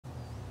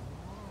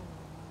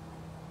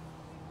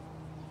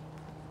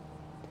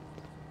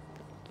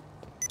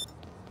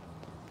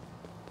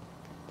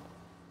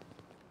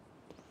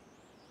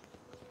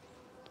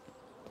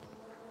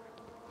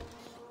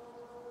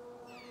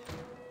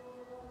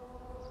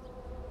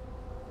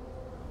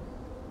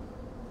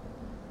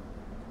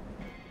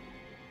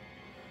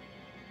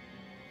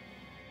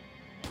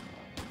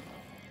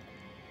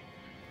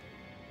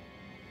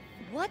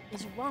What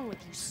is wrong with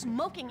you,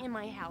 smoking in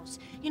my house?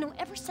 You know,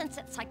 ever since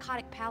that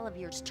psychotic pal of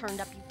yours turned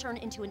up, you've turned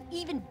into an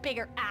even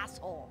bigger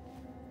asshole.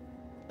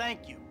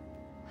 Thank you.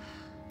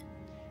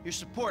 Your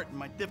support in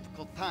my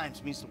difficult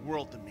times means the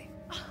world to me.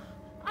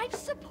 I've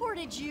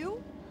supported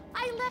you.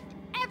 I left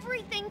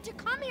everything to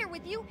come here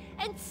with you,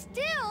 and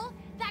still,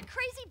 that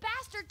crazy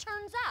bastard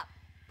turns up.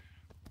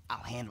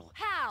 I'll handle it.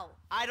 How?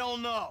 I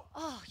don't know.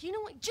 Oh, you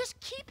know what? Just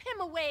keep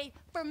him away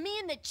from me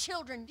and the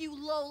children, you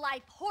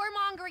low-life,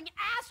 whoremongering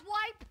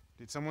asswipe!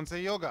 Did someone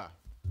say yoga?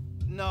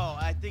 No,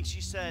 I think she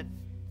said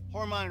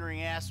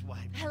whoremongering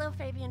asswipe. Hello,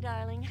 Fabian,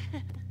 darling.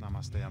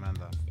 Namaste,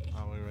 Amanda.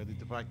 Are we ready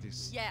to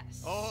practice?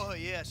 Yes. Oh,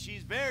 yes,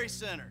 she's very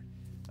centered.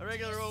 A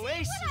regular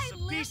oasis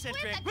of peace and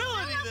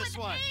tranquility, this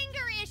one.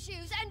 Anger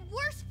issues and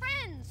worse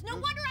friends. No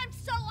wonder I'm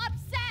so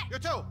upset. You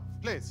too,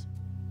 please.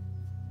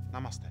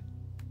 Namaste.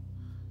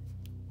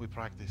 We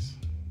practice.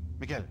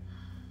 Miguel,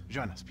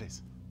 join us,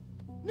 please.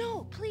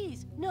 No,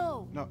 please,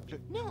 no. No,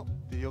 no.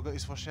 The yoga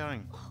is for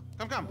sharing.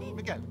 Come,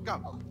 Miguel,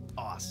 come.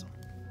 Awesome.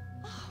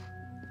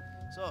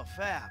 So,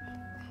 Fab,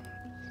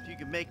 if you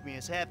can make me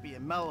as happy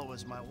and mellow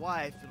as my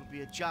wife, it'll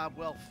be a job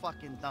well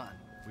fucking done.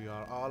 We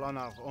are all on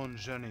our own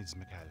journeys,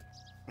 Miguel.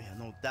 Yeah,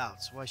 no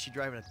doubts. Why is she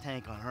driving a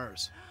tank on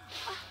hers?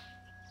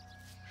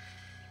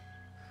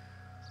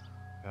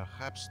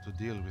 Perhaps to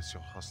deal with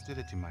your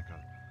hostility, Michael.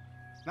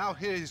 Now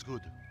here is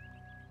good.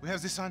 We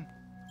have the sun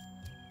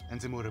and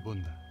the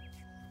moribunda.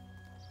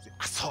 The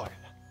asshole.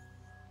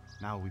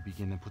 Now we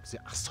begin and put the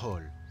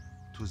asshole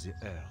to the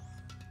earth.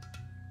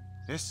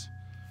 Yes,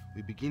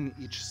 we begin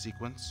each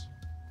sequence.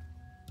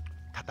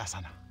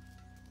 Katasana.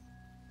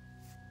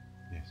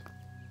 Yes.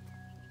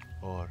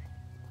 Or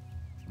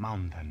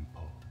mountain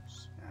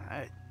pose. All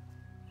right.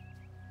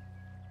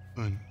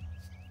 1,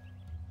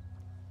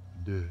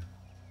 2,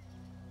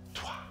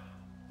 3.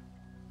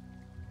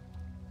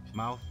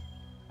 Mouth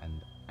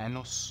and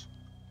anus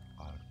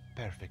are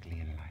perfectly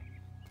in line.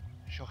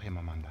 Show him,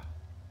 Amanda.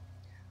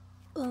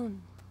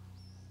 1,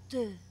 2,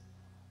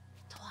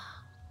 3.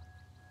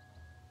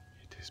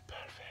 It is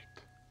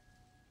perfect.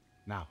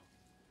 Now,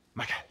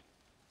 Michael.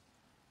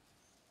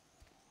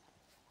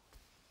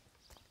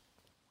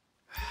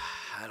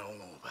 I don't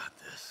know about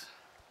this.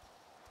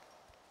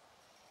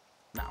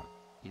 Now,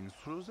 in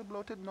through the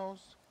bloated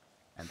nose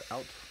and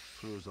out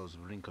through those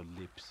wrinkled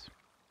lips.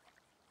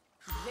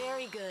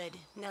 Very good.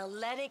 Now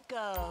let it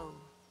go.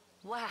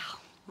 Wow,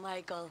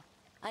 Michael.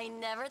 I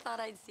never thought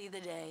I'd see the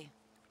day.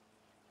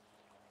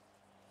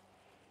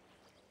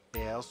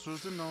 Air through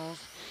the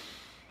nose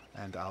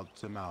and out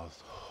the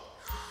mouth.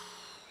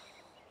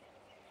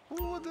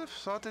 Who would have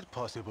thought it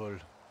possible?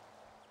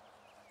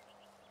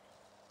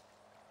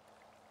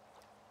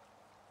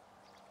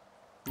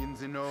 In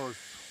the nose,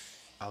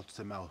 out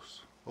the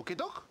mouth. Okay,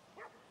 Doc?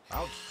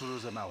 Out through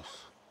the mouth.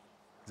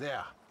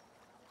 There.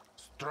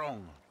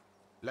 Strong.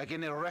 Like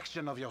an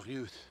erection of your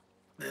youth.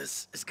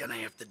 This is gonna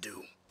have to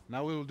do.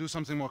 Now we will do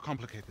something more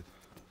complicated.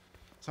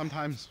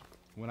 Sometimes,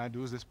 when I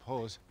do this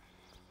pose,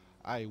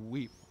 I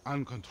weep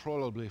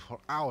uncontrollably for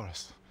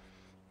hours.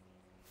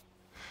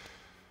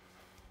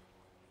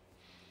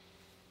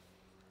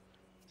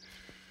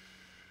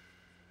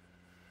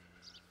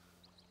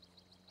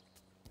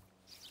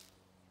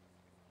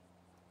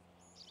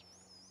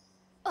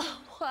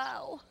 Oh,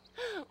 wow.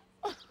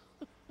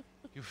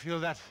 You feel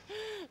that?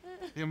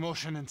 The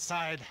emotion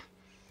inside.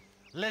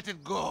 Let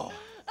it go.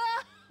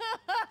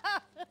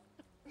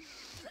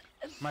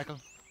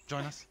 Michael,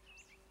 join us.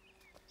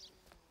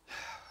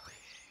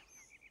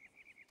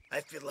 I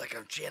feel like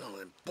I'm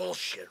channeling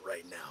bullshit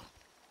right now.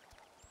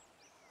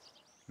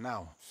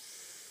 Now,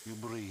 you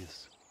breathe.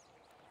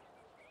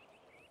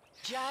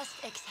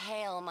 Just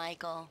exhale,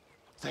 Michael.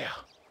 There.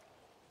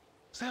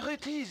 There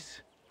it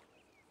is.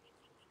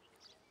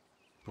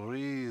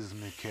 Breathe,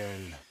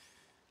 Michael.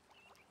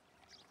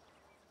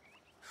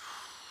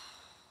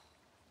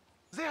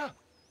 There.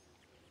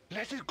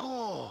 Let it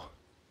go.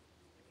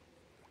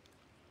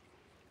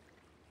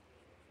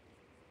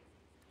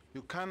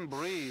 You can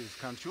breathe,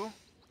 can't you?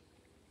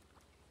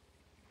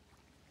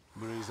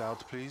 Breathe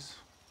out, please.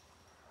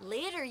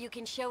 Later, you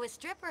can show a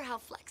stripper how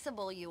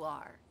flexible you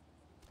are.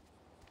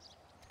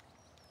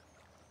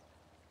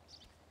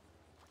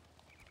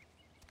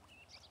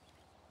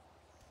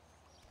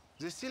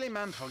 The silly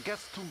man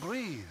forgets to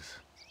breathe.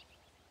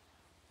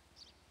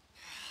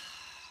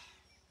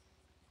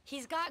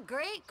 He's got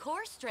great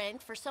core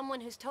strength for someone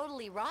who's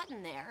totally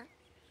rotten there.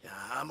 Yeah,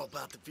 I'm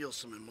about to feel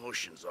some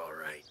emotions, all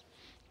right.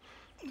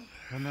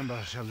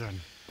 Remember, children,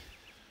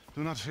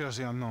 do not fear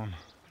the unknown.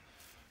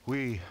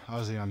 We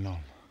are the unknown.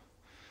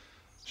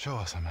 Show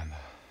us, Amanda.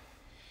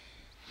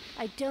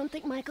 I don't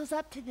think Michael's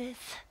up to this.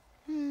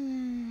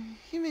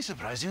 He may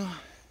surprise you.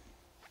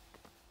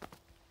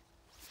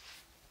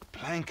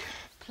 Plank.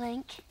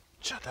 Plank.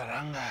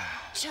 Chaturanga.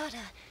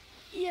 Chata.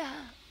 Yeah.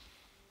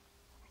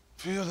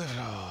 Feel the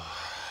flow.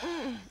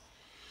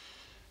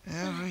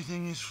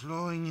 Everything is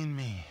flowing in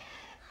me.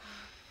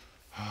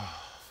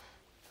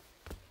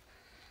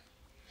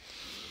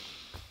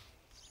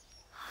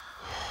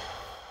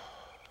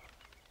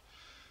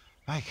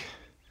 Mike,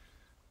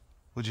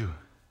 Would you?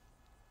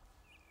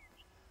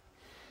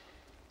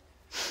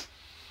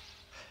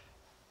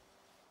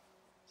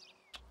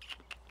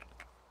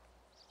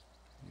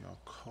 Your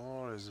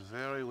core is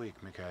very weak,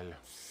 Mikhail.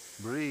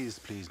 Breathe,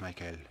 please,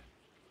 Mikhail.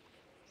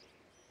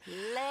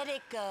 Let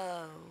it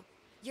go.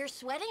 You're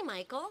sweating,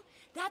 Michael.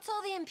 That's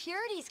all the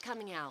impurities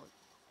coming out.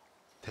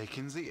 Take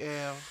in the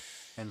air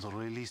and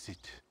release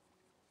it.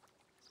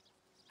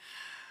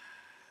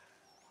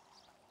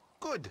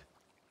 Good.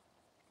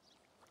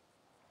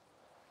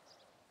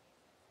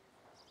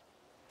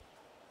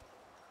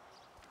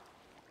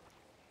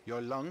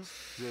 Your lungs,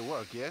 they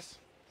work, yes?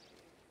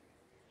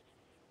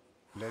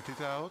 Let it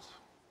out.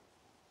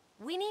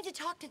 We need to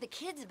talk to the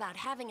kids about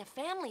having a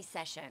family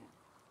session.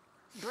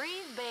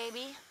 Breathe,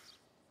 baby.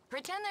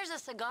 Pretend there's a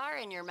cigar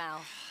in your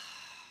mouth.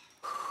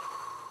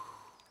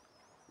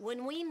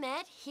 When we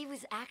met, he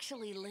was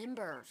actually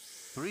limber.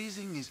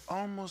 Breathing is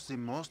almost the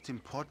most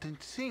important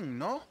thing,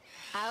 no?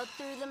 Out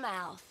through the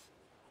mouth.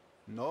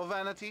 No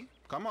vanity.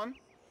 Come on.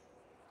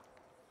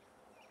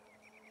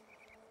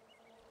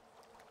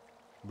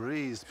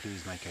 Breathe,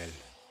 please, Michael.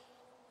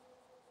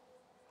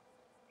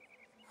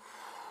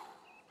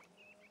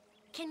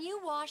 Can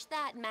you wash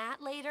that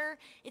mat later?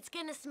 It's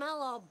gonna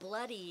smell all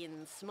bloody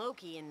and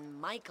smoky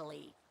and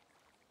Michael-y.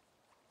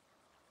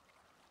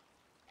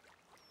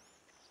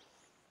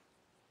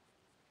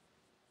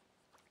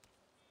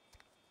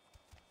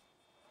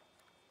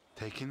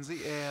 Take in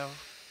the air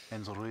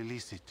and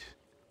release it.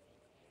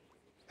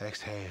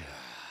 Exhale.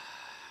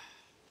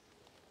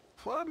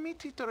 For a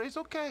meat eater, it's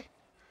okay.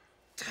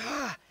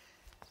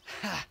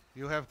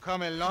 You have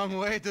come a long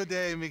way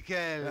today,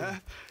 Mikhail.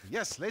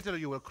 Yes, later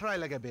you will cry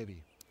like a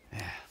baby.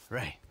 Yeah,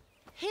 right.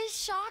 His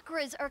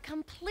chakras are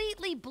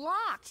completely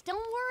blocked. Don't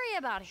worry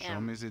about him.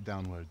 Show me the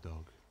downward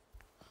dog.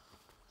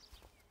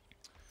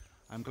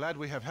 I'm glad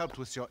we have helped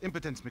with your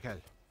impotence,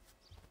 Mikhail.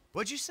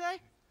 What'd you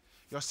say?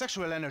 Your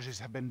sexual energies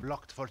have been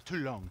blocked for too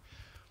long.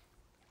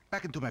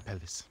 Back into my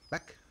pelvis.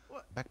 Back.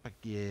 What? Back, back.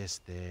 Yes,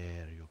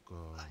 there you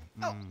go.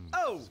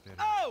 Oh!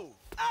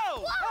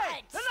 What?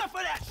 Hey, enough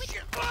of that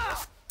shit!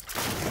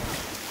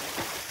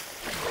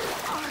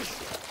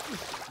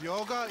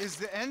 Yoga is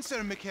the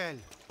answer, Mikhail.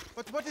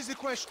 But what is the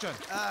question?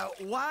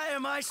 Why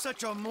am I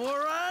such a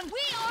moron?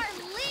 We are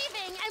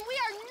leaving and we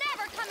are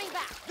never coming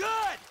back.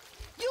 Good!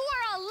 You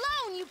are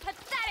alone, you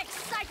pathetic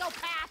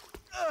psychopath.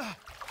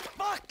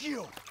 Fuck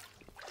you!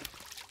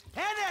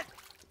 And that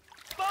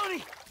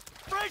phony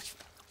French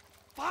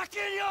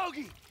fucking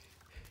yogi!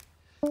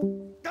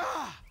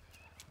 Ah!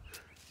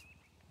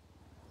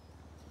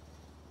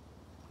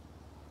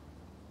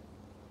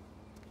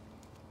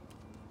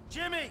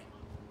 Jimmy,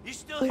 you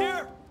still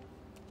here?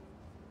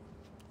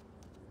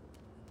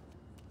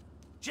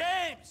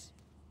 James!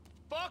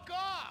 Fuck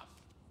off!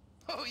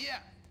 Oh yeah,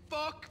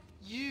 fuck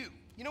you.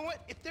 You know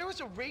what? If there was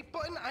a rate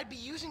button, I'd be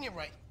using it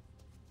right.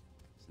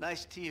 It's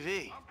nice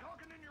TV. Did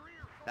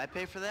I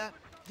pay for that?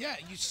 Yeah,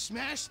 you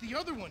smashed the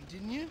other one,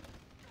 didn't you?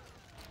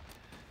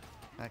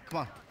 All right, come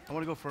on. I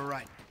want to go for a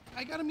ride.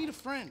 I gotta meet a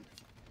friend.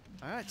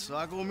 All right, so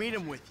I'll go meet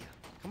him with you.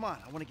 Come on,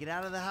 I want to get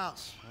out of the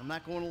house. I'm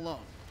not going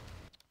alone.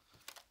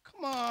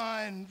 Come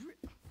on.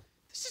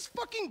 This is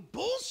fucking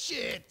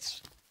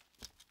bullshit.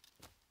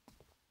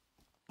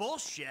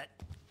 Bullshit?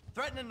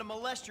 Threatening to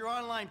molest your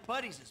online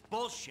buddies is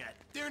bullshit.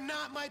 They're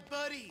not my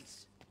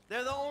buddies.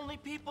 They're the only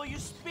people you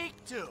speak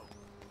to.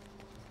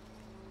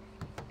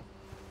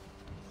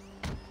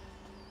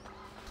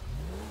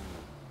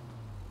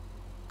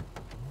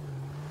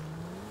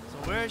 So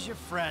where's your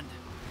friend?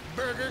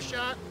 Burger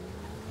shot.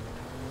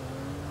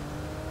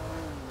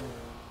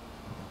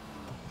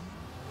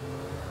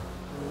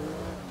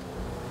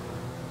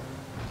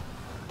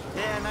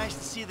 Yeah, nice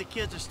to see the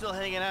kids are still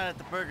hanging out at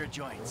the burger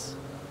joints.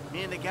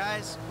 Me and the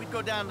guys, we'd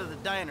go down to the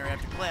diner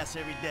after class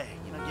every day.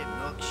 You know, get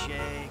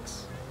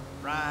milkshakes,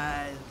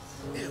 fries.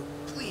 Ew,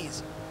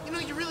 please. You know,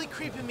 you're really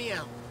creeping me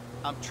out.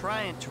 I'm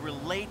trying to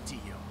relate to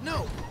you.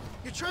 No,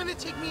 you're trying to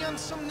take me on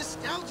some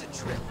nostalgia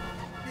trip.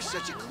 You're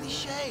such a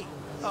cliche.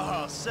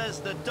 Oh, says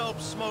the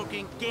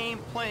dope-smoking,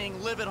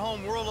 game-playing,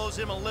 live-at-home world owes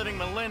him a living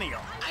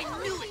millennial. I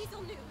knew it!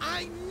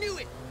 I knew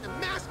it! The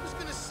mask was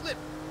gonna slip.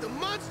 The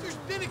monster's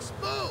been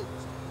exposed.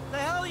 The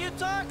hell are you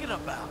talking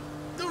about?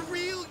 The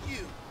real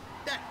you.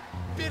 That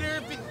bitter,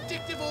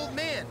 vindictive old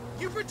man.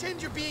 You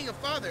pretend you're being a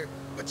father,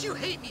 but you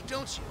hate me,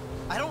 don't you?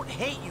 I don't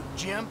hate you,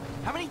 Jim.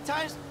 How many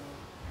times...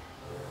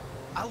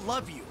 I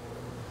love you.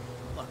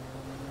 Look.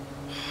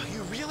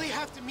 You really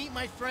have to meet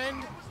my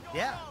friend?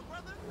 Yeah,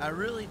 I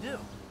really do.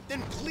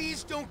 Then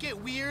please don't get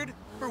weird.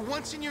 For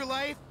once in your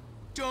life,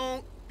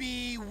 don't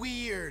be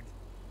weird.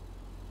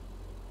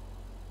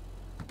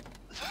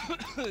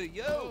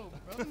 Yo!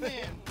 Brother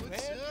man,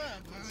 what's up?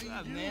 What's How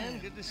up, you man?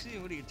 doing? Good to see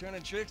you. What are you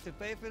turning tricks to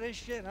pay for this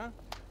shit, huh?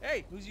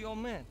 Hey, who's the old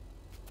man?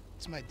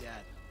 It's my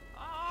dad.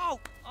 Oh,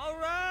 all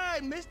right,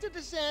 Mr.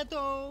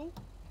 DeSanto.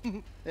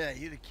 Yeah,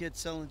 you the kid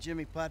selling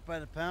Jimmy pot by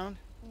the pound?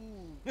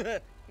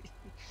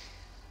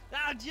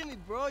 Ah, Jimmy,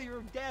 bro,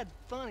 your dad's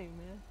funny,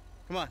 man.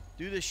 Come on,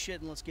 do this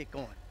shit and let's get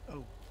going.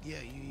 Oh,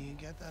 yeah, you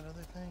got that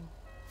other thing?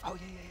 Oh,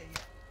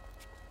 yeah.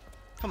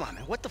 Come on,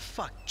 man, what the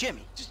fuck?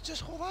 Jimmy!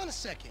 Just hold on a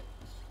second.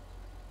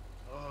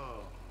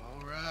 Oh,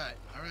 all right,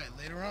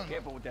 later on.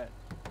 Careful with that.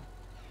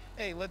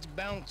 Hey, let's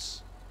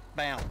bounce.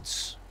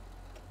 Bounce.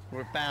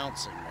 We're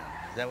bouncing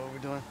now. Is that what we're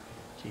doing?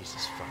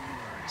 Jesus fucking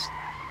Christ.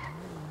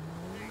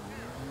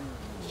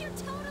 You're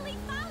totally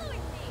following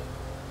me.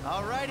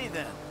 Alrighty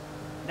then.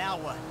 Now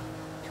what?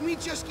 Can we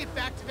just get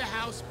back to the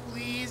house,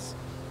 please?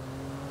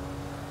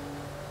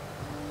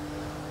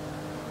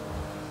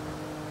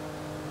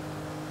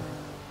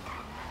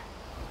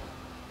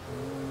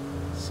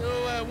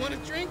 So, want a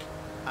drink?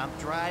 I'm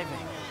driving.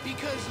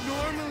 Because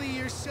normally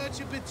you're such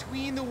a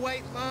between the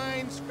white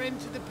lines, friend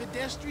to the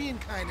pedestrian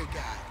kind of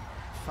guy.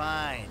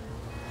 Fine.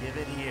 Give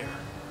it here.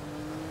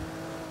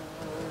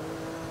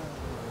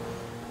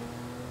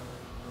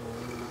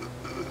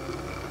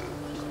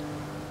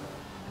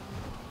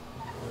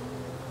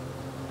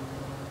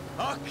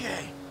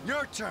 Okay,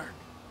 your turn.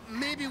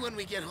 Maybe when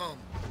we get home.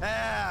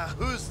 Ah,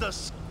 who's the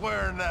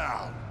square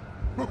now?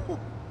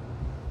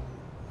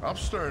 I'm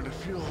starting to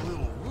feel a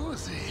little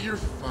woozy. You're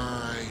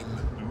fine.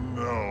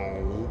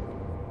 No.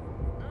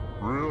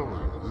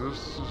 Really? This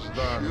is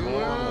not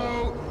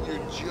normal. No,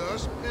 you're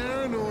just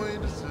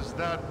paranoid. This is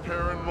not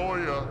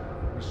paranoia.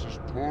 This is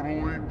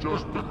totally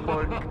just a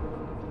bike.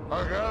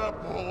 I gotta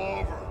pull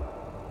over.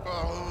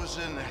 Oh, who's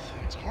in that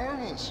thing? It's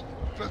harmless.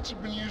 Vets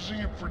have been using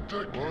it for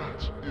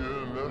decades. You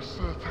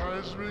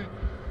anesthetize me?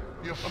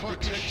 You I'm fucking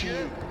protecting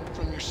shit you.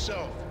 from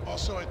yourself.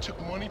 Also, I took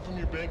money from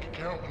your bank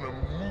account and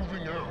I'm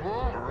moving out.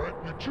 All right,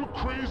 you're too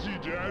crazy,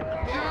 Dad.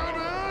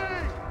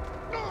 Jimmy!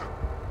 No.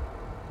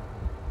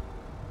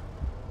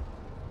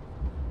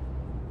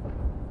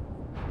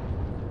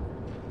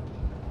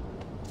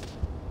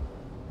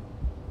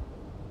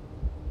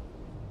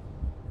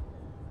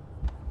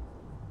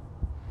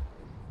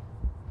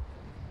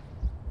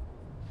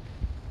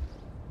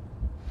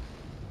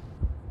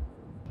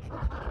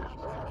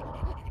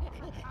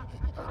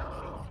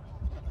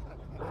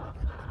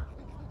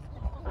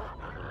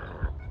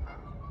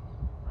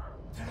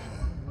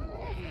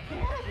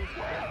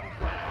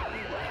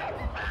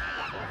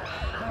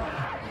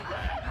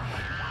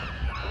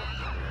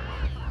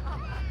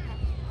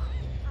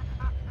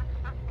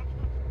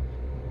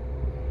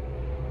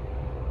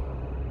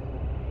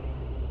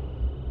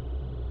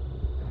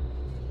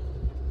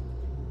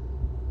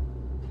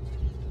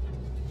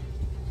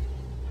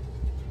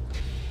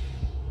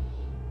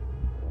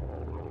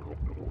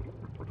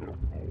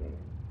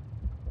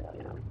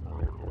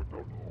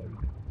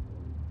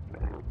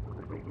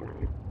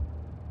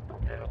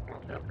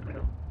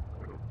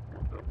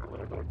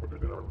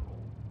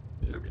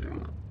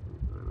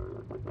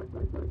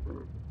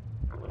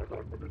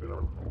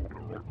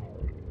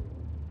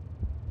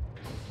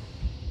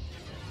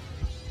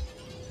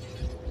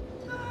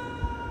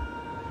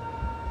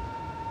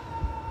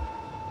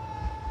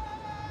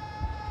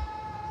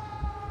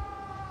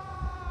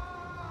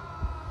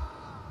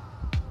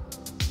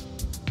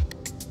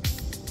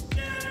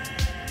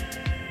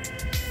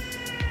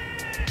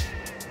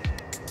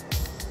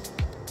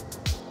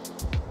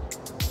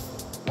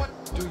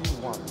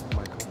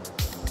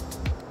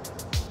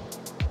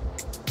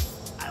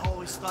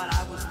 Thought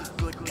I was the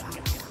good guy.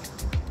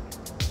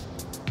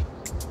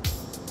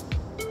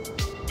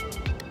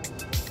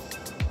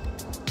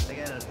 I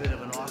got a bit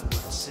of an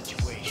awkward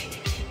situation.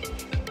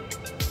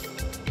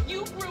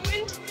 You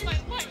ruined my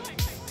life.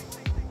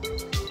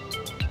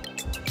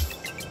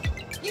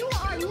 You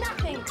are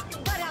nothing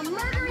but a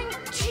murdering,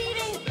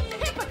 cheating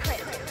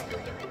hypocrite.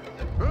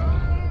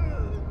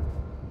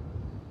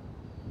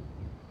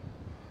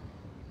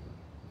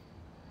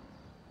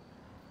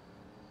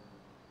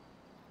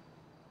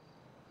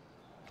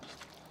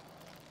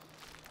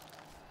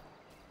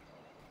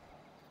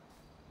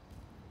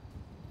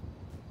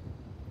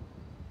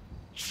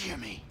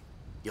 Jimmy,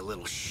 you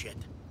little shit.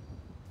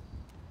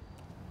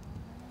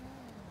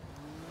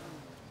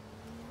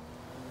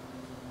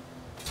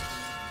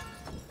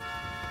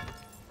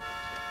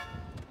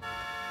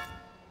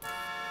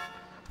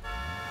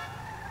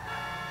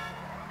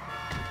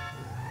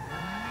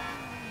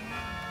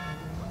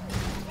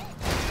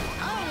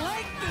 I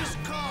like this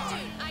car!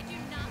 Dude, I do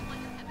not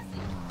want your Pepsi.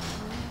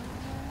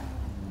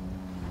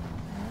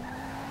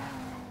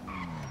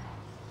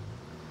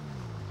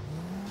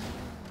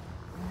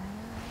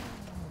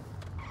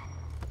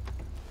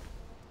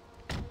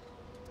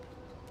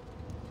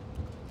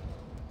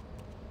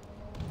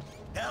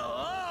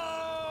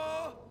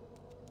 Hello?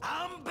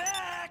 I'm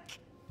back!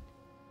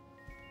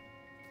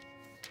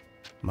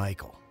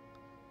 Michael,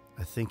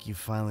 I think you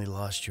finally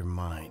lost your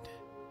mind.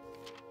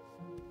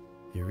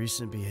 Your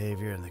recent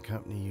behavior and the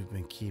company you've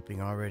been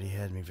keeping already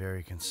had me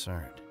very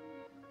concerned.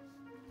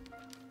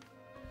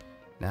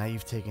 Now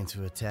you've taken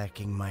to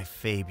attacking my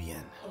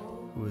Fabian,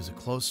 who is a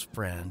close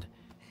friend,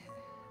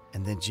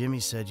 and then Jimmy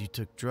said you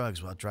took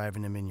drugs while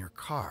driving him in your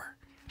car.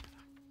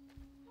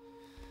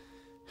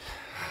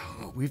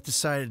 We've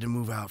decided to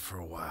move out for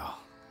a while.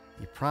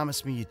 You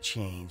promised me you'd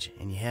change,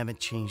 and you haven't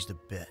changed a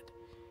bit.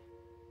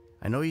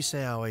 I know you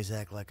say I always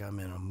act like I'm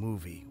in a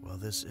movie. Well,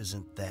 this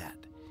isn't that.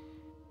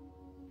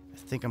 I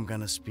think I'm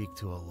gonna speak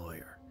to a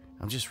lawyer.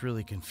 I'm just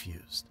really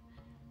confused.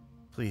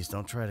 Please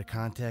don't try to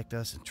contact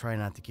us and try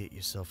not to get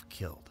yourself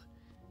killed.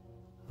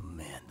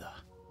 Amanda.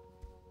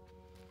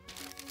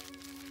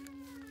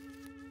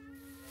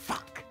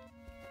 Fuck!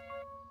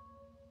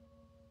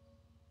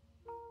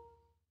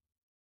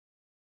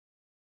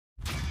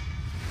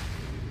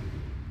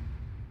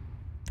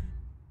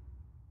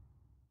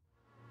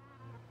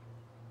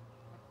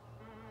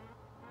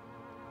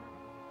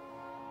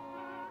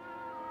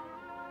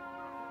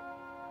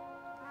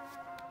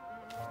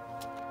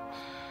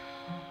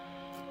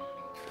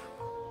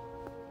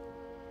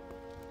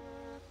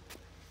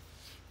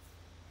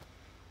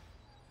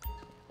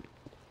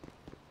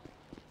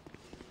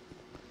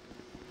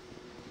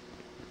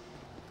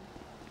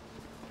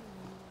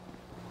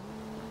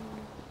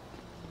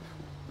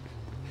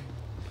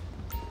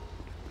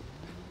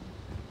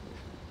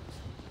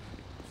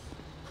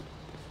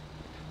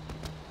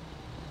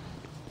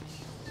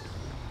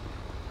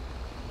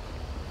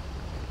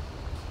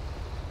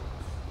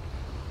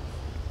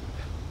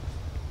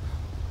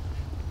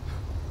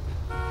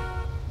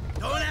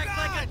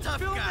 Tough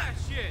Film guy. that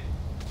shit!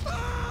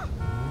 Ah!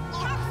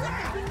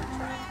 Oh, You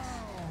Christ!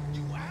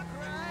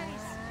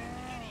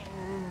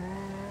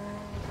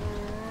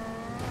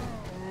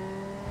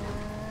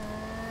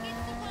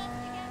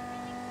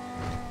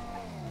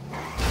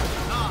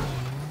 Ah,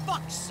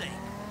 fuck's sake.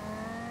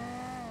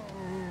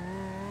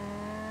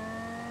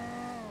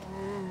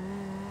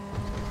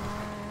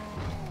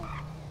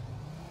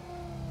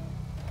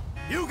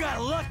 You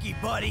got lucky,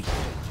 buddy.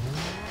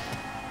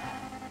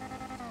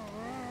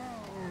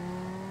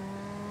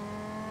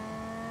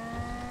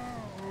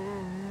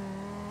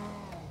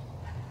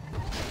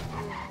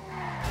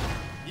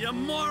 You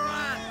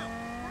moron!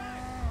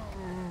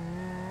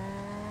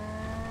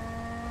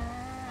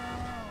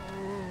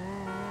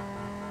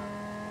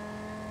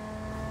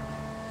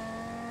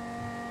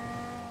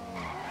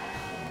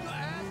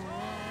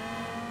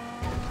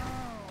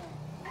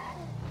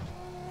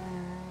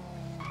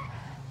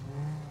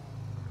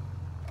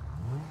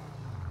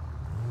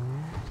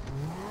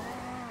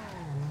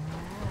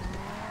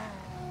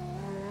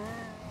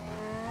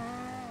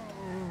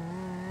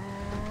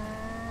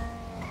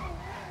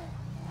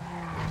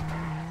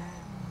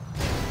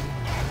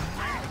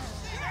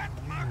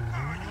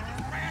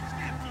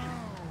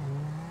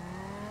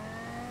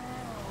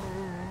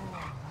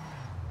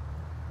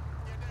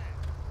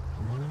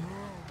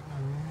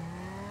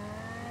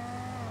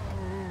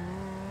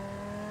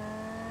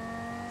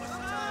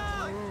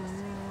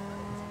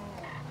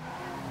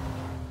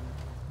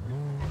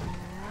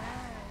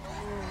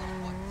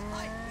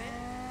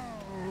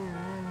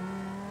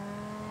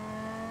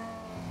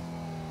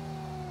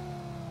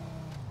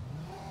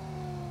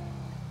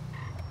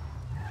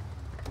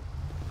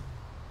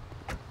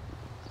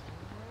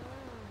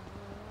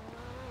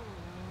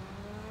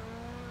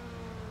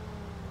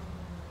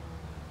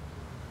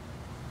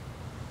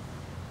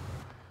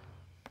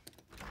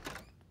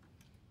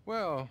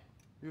 Well,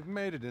 you've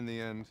made it in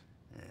the end.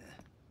 Yeah.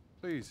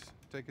 Please,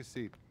 take a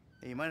seat.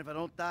 Hey, you mind if I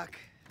don't, Doc?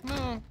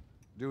 No.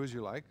 Do as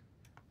you like.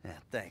 Yeah,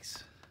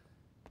 thanks.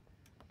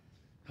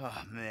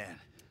 Oh, man.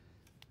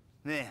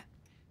 Man.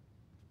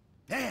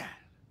 Man!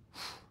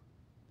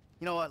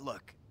 You know what,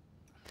 look.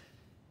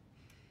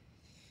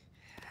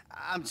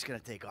 I'm just gonna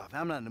take off.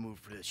 I'm not in the mood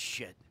for this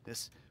shit.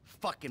 This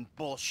fucking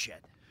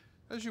bullshit.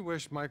 As you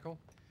wish, Michael.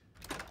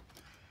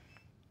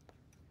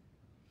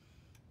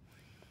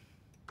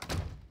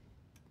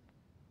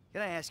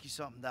 Can I ask you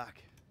something, Doc?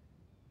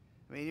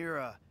 I mean, you're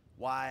a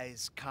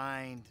wise,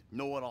 kind,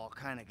 know-it-all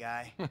kind of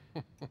guy.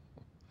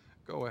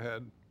 Go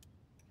ahead.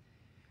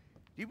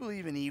 Do you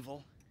believe in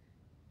evil?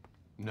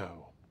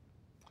 No.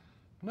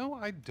 No,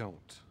 I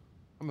don't.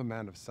 I'm a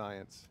man of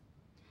science.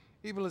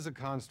 Evil is a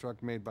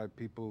construct made by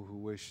people who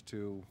wish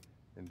to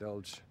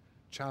indulge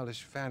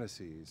childish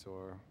fantasies,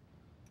 or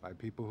by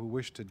people who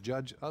wish to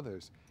judge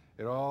others.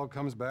 It all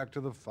comes back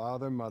to the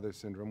father-mother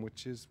syndrome,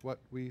 which is what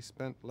we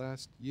spent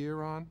last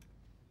year on.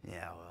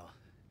 Yeah, well,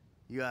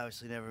 you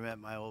obviously never met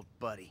my old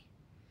buddy.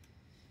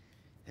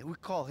 We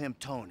call him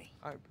Tony.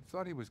 I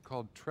thought he was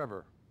called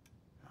Trevor.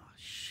 Oh,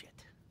 shit.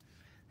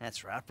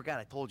 That's right. I forgot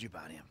I told you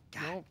about him.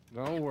 God.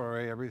 No, don't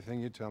worry.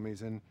 Everything you tell me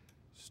is in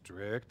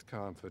strict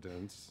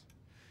confidence.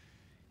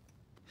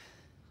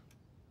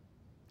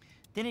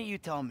 Didn't you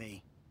tell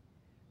me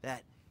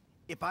that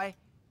if I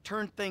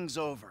turned things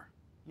over,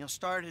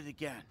 started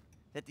again,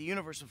 that the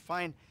universe would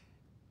find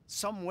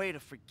some way to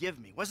forgive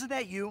me? Wasn't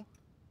that you?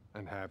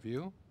 And have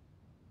you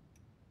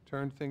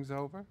turned things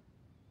over?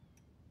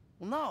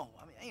 Well, no.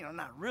 I mean,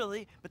 not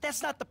really. But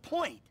that's not the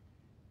point.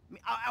 I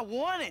mean, I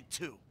wanted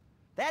to.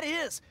 That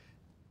is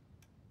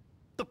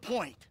the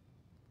point.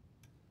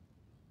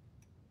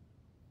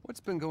 What's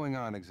been going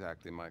on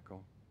exactly,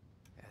 Michael?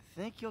 I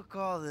think you'll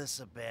call this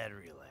a bad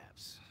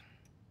relapse.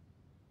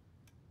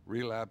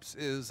 Relapse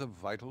is a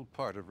vital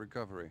part of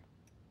recovery.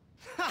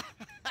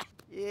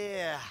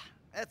 Yeah,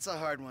 that's a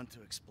hard one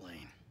to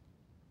explain.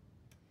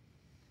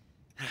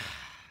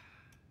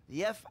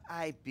 The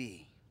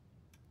FIB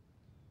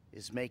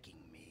is making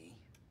me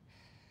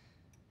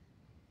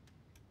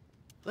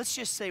Let's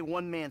just say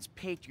one man's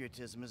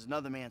patriotism is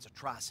another man's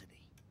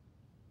atrocity.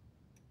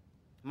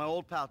 My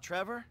old pal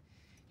Trevor,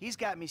 he's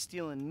got me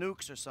stealing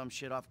nukes or some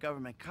shit off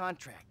government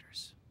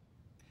contractors.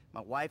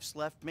 My wife's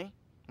left me,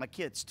 my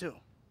kids too.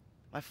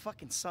 My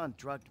fucking son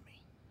drugged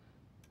me.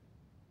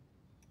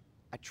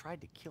 I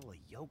tried to kill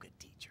a yoga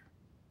teacher.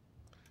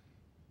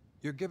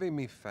 You're giving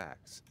me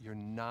facts. You're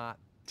not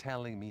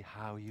telling me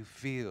how you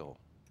feel.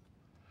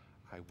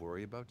 I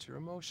worry about your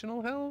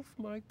emotional health,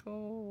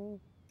 Michael.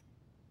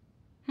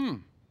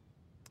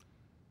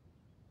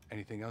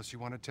 Anything else you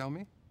want to tell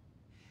me?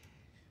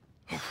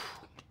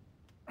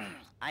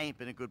 I ain't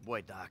been a good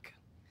boy, Doc.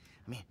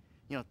 I mean,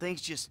 you know,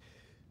 things just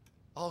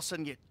all of a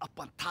sudden get up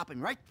on top of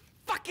me, right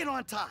fucking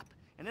on top.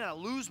 And then I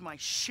lose my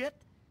shit,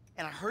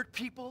 and I hurt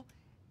people,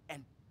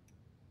 and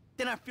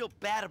then I feel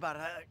bad about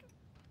it.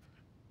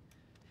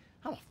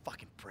 I'm a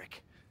fucking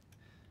prick.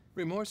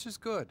 Remorse is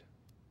good,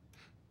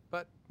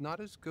 but not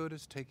as good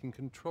as taking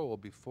control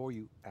before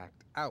you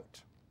act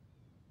out.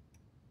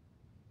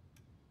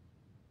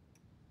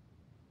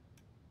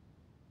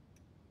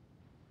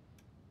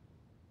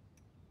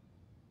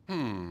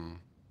 I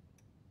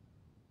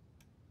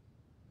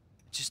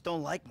just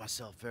don't like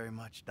myself very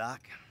much,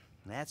 Doc.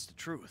 That's the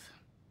truth.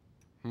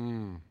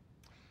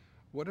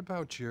 What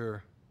about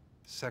your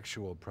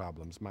sexual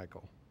problems,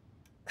 Michael?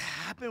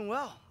 I've been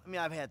well. I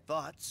mean, I've had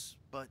thoughts,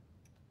 but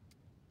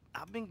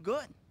I've been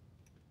good.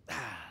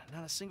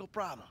 Not a single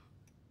problem.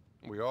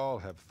 We all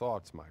have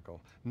thoughts,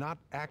 Michael. Not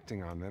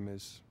acting on them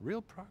is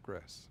real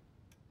progress.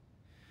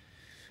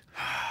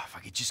 If I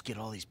could just get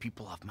all these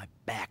people off my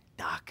back,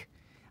 Doc,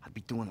 I'd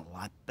be doing a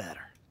lot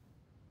better.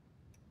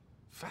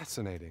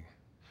 Fascinating.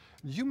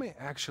 You may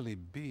actually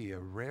be a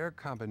rare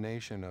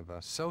combination of a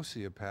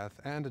sociopath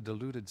and a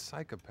deluded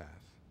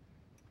psychopath.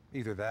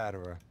 Either that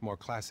or a more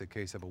classic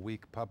case of a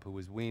weak pup who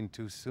was weaned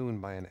too soon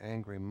by an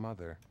angry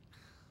mother.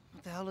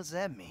 What the hell does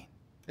that mean?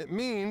 It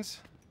means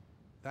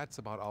that's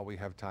about all we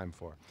have time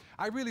for.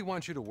 I really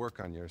want you to work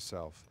on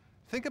yourself.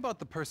 Think about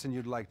the person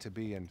you'd like to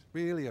be and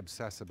really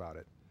obsess about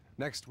it.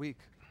 Next week,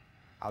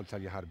 I'll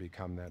tell you how to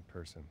become that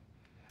person.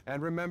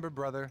 And remember,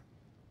 brother,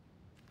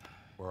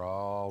 we're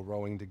all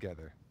rowing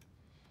together.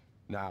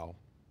 Now,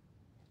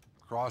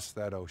 cross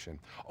that ocean.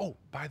 Oh,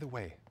 by the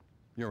way,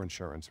 your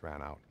insurance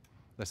ran out.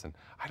 Listen,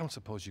 I don't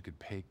suppose you could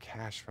pay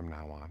cash from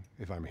now on.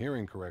 If I'm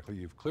hearing correctly,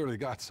 you've clearly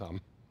got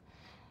some.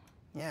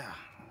 Yeah,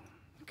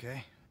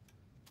 okay.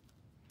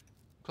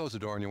 Close the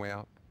door on your way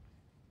out.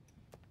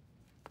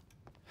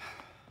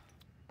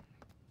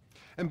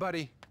 And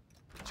buddy,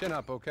 chin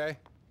up, okay?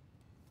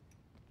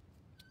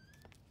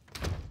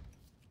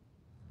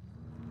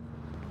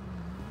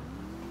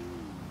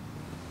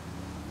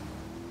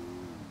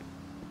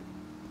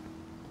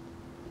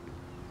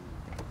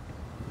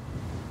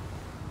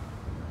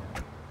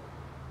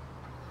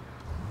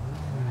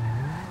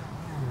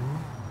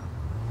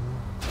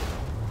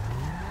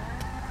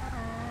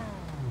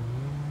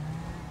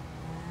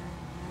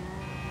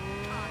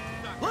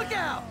 Look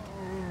out!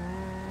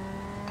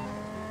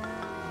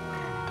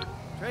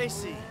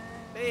 Tracy,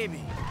 baby,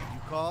 you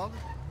called?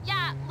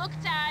 Yeah, look,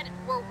 Dad,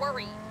 we're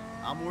worried.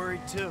 I'm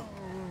worried too.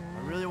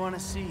 I really want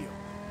to see you.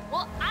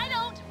 Well, I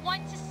don't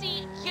want to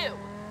see you.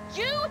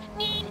 You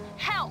need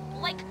help,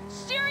 like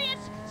serious,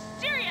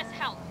 serious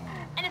help.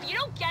 And if you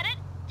don't get it,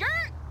 you're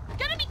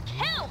gonna be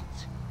killed.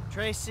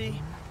 Tracy,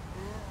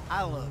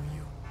 I love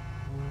you,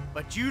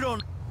 but you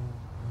don't...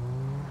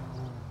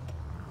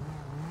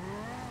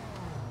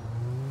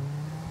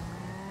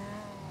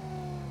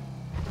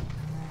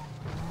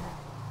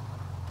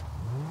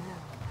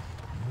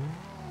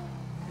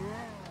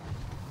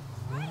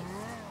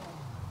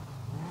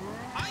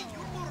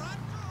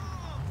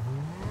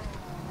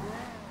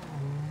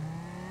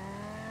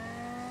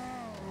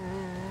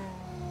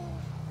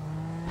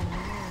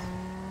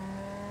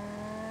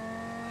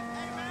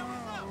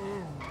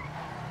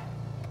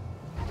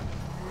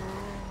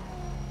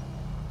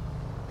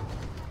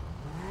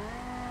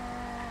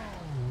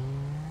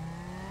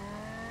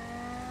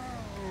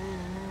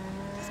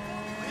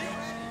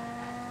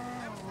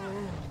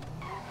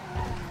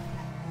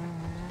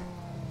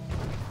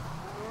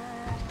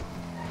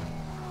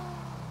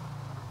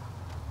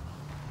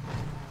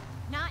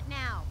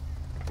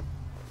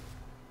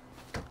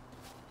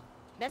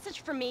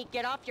 Message from me,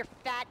 get off your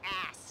fat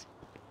ass.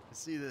 I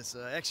see this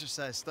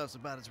exercise stuff's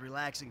about as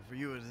relaxing for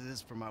you as it is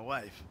for my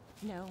wife.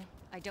 No,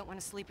 I don't want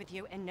to sleep with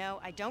you, and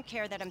no, I don't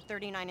care that I'm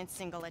 39 and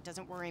single. It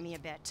doesn't worry me a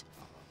bit.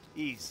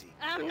 Easy.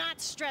 I'm not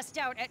stressed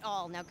out at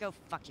all. Now go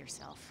fuck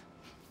yourself.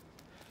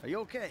 Are you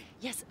okay?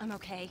 Yes, I'm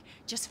okay.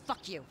 Just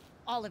fuck you.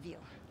 All of you.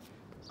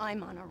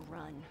 I'm on a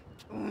run.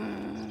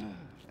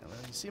 Well,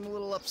 you seem a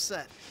little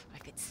upset. I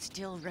could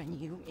still run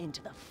you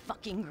into the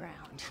fucking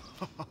ground.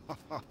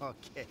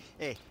 Okay.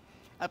 Hey,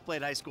 I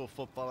played high school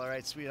football, all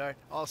right, sweetheart?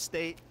 All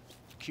state,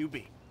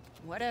 QB.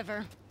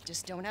 Whatever.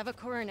 Just don't have a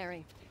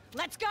coronary.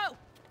 Let's go!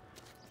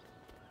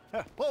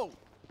 Whoa!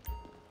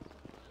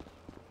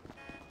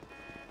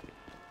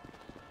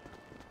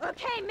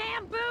 Okay,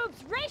 man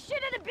boobs, race you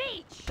to the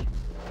beach!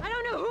 I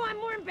don't know who I'm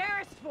more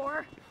embarrassed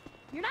for.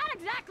 You're not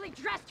exactly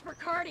dressed for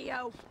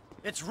cardio.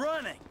 It's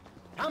running.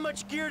 How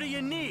much gear do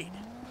you need?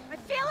 I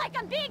feel like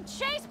I'm being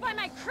chased by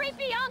my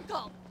creepy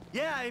uncle.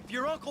 Yeah, if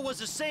your uncle was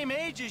the same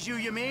age as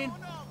you mean?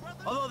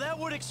 Although that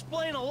would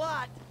explain a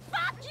lot.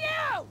 Fuck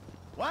you!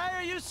 Why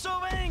are you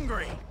so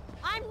angry?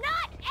 I'm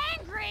not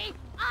angry!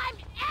 I'm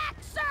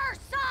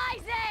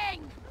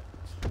exercising!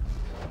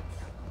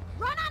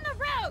 Run on the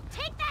road!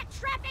 Take that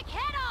traffic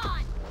head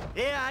on!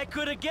 Yeah, I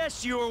could have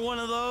guessed you were one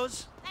of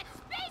those. That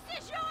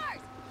space is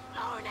yours!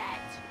 Own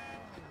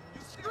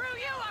it! Screw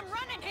you, I'm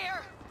running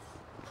here!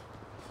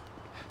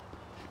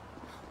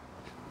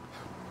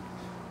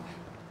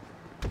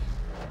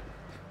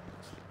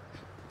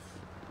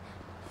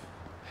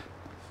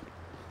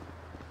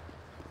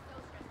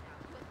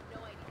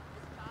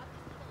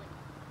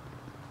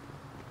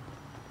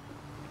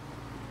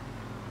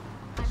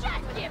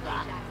 Just give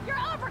up! You're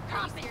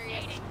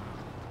overcompensating!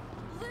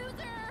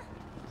 Loser!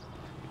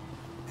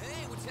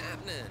 Hey, what's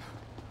happening?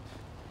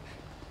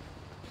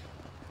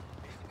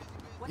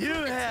 You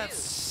have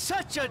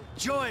such a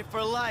joy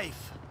for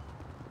life.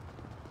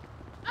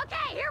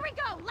 Okay, here we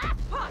go!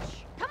 Last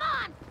push! Come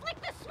on!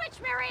 Flick the switch,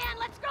 Marianne!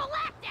 Let's go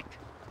lactic!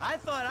 I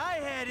thought I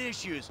had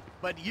issues,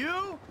 but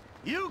you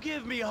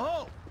give me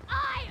hope.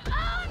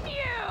 I own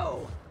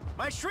you!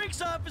 My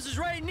shrink's office is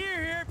right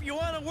near here if you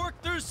want to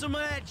work through some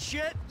of that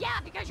shit. Yeah,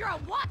 because you're a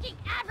walking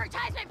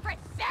advertisement for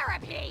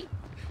therapy!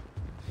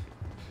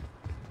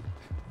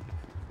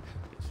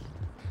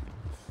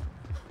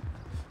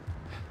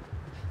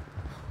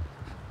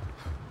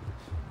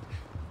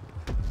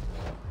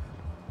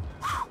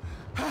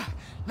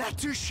 Not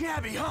too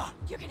shabby, huh?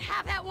 You can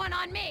have that one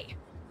on me!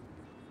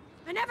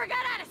 I never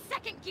got out of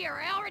second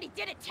gear. I already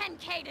did a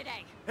 10K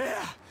today.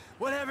 Yeah,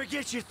 whatever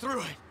gets you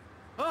through it.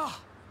 Oh,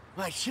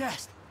 my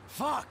chest.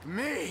 Fuck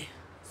me.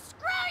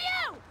 Screw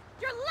you!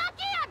 You're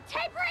lucky I'm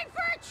tapering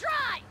for a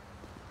try!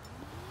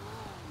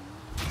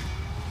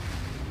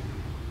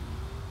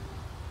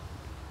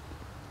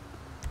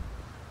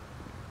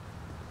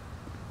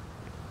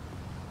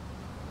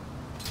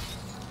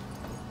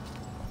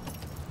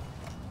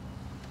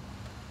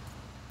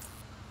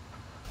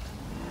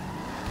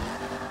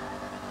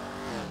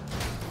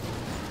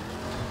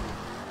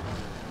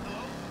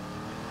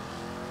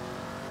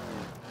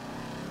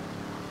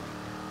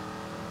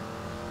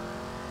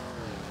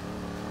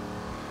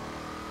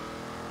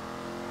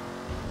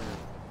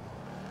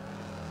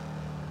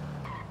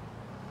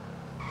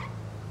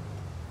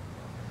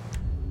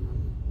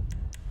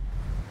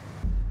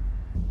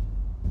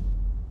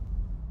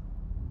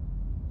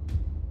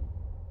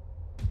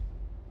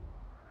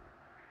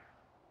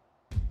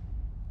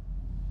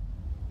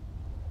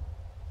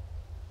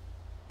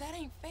 That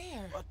ain't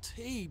fair. A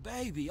T,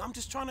 baby. I'm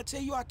just trying to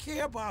tell you I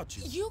care about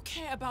you. You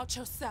care about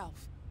yourself.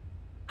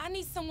 I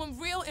need someone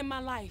real in my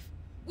life.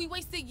 We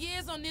wasted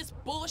years on this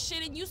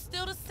bullshit and you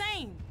still the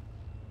same.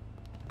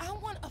 I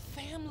want a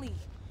family.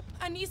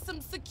 I need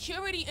some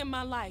security in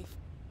my life.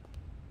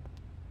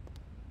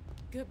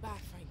 Goodbye,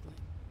 Franklin.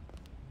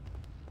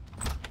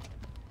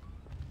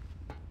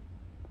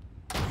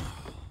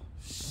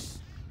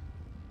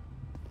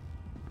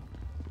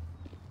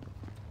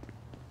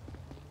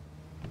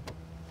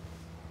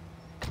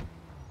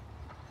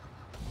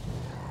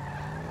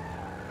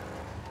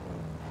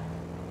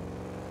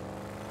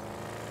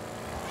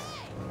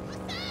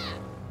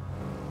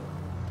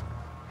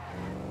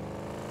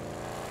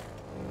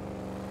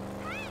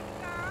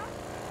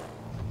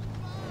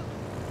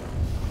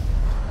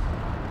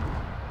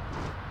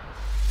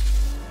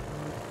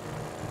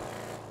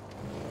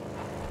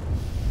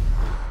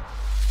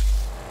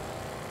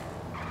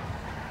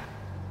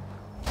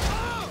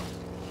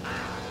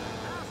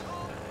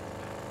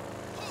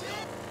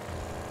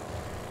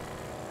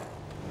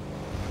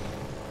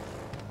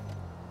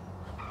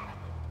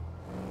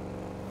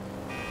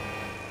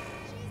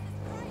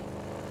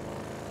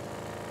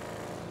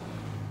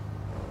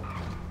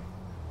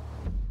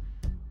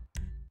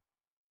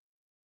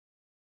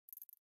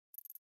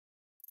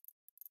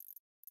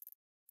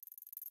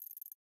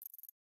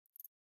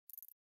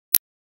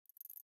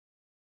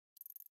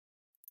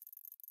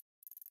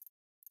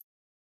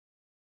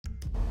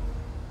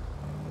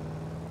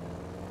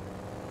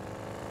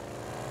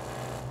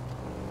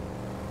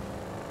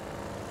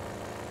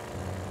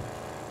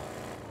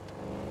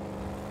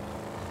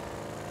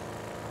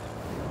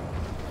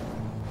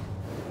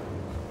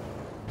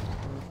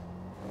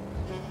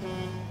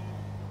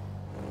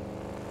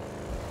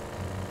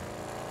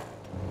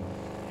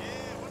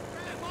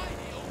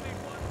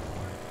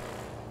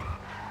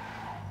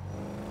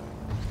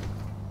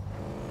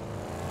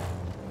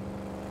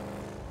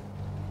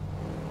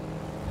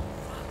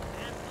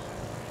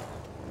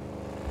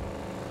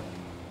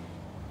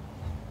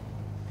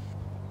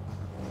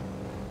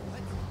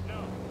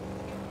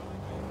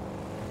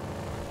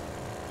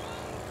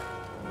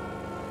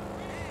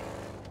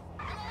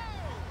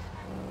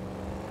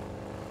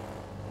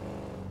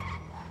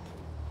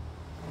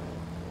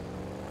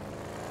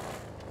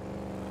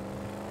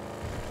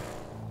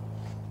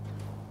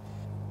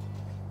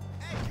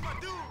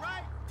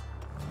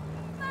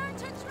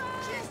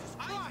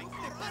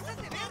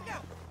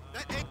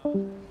 So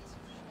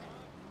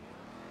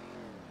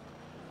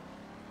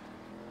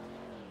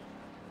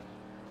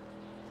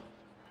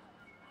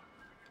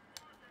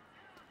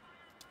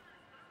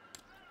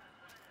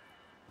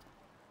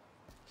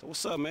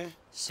what's up, man?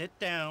 Sit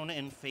down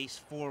and face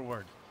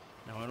forward.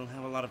 Now, I don't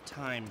have a lot of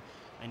time.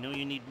 I know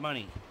you need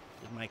money.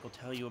 Did Michael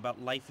tell you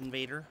about Life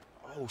Invader?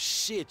 Oh,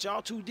 shit,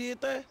 y'all two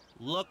did that?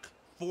 Look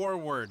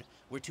forward.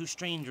 We're two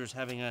strangers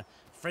having a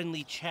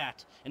friendly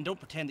chat, and don't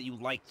pretend that you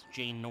liked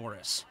Jane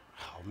Norris.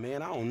 Oh,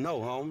 man, I don't know,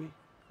 homie.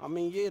 I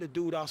mean, yeah, the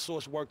dude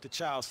outsourced work to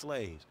child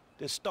slaves,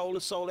 then stole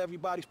and sold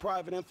everybody's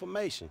private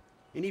information,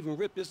 and even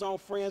ripped his own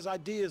friends'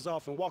 ideas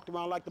off and walked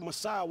around like the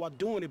Messiah while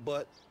doing it,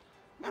 but...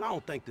 man, I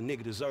don't think the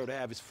nigga deserved to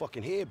have his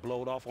fucking head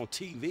blowed off on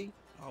TV.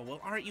 Oh,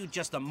 well, aren't you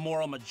just a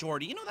moral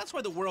majority? You know, that's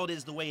why the world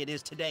is the way it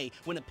is today,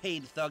 when a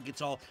paid thug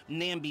gets all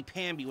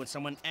namby-pamby when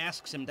someone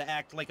asks him to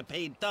act like a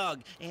paid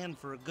thug, and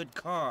for a good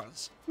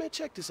cause. Man,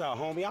 check this out,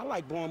 homie. I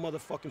like blowing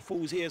motherfucking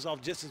fools' heads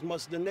off just as much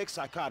as the next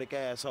psychotic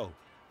asshole.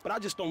 But I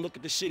just don't look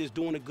at this shit as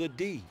doing a good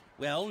deed.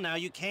 Well, now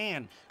you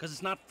can, because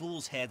it's not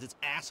fools' heads, it's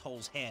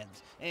assholes'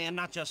 heads. And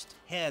not just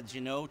heads,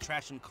 you know,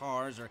 trashing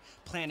cars or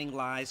planning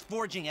lies,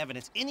 forging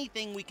evidence,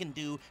 anything we can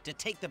do to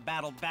take the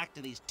battle back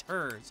to these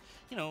turds.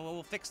 You know,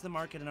 we'll fix the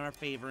market in our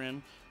favor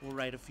and we'll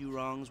right a few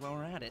wrongs while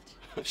we're at it.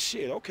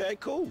 Shit, okay,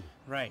 cool.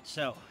 Right,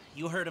 so,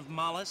 you heard of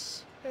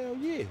Mollis? Hell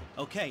yeah.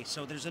 Okay,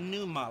 so there's a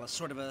new mollusk,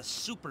 sort of a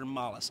super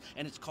mollusk,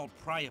 and it's called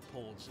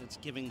Priapods. It's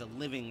giving the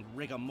living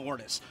rigor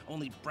mortis.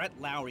 Only Brett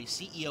Lowry,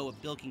 CEO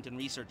of Bilkington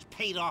Research,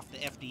 paid off the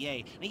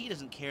FDA, and he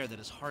doesn't care that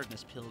his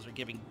hardness pills are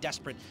giving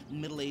desperate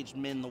middle-aged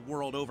men the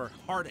world over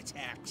heart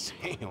attacks.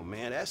 Damn,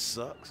 man, that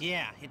sucks.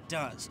 Yeah, it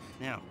does.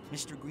 Now,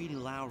 Mr. Greedy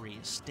Lowry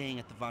is staying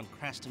at the Von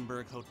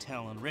Krastenberg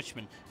Hotel in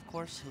Richmond. Of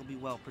course, he'll be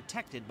well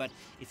protected, but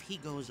if he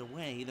goes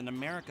away, then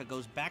America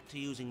goes back to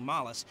using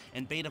mollusk,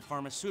 and Beta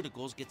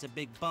Pharmaceuticals gets a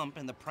big bump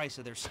in the price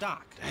of their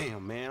stock.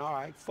 Damn, man, all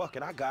right, fuck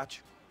it, I got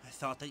you. I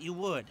thought that you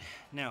would.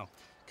 Now,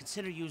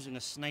 consider using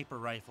a sniper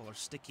rifle or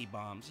sticky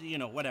bombs, you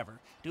know, whatever.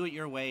 Do it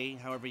your way,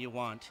 however you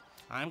want.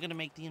 I'm gonna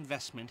make the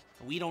investment.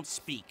 We don't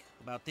speak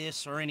about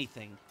this or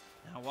anything.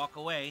 Now walk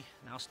away,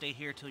 and I'll stay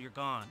here till you're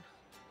gone.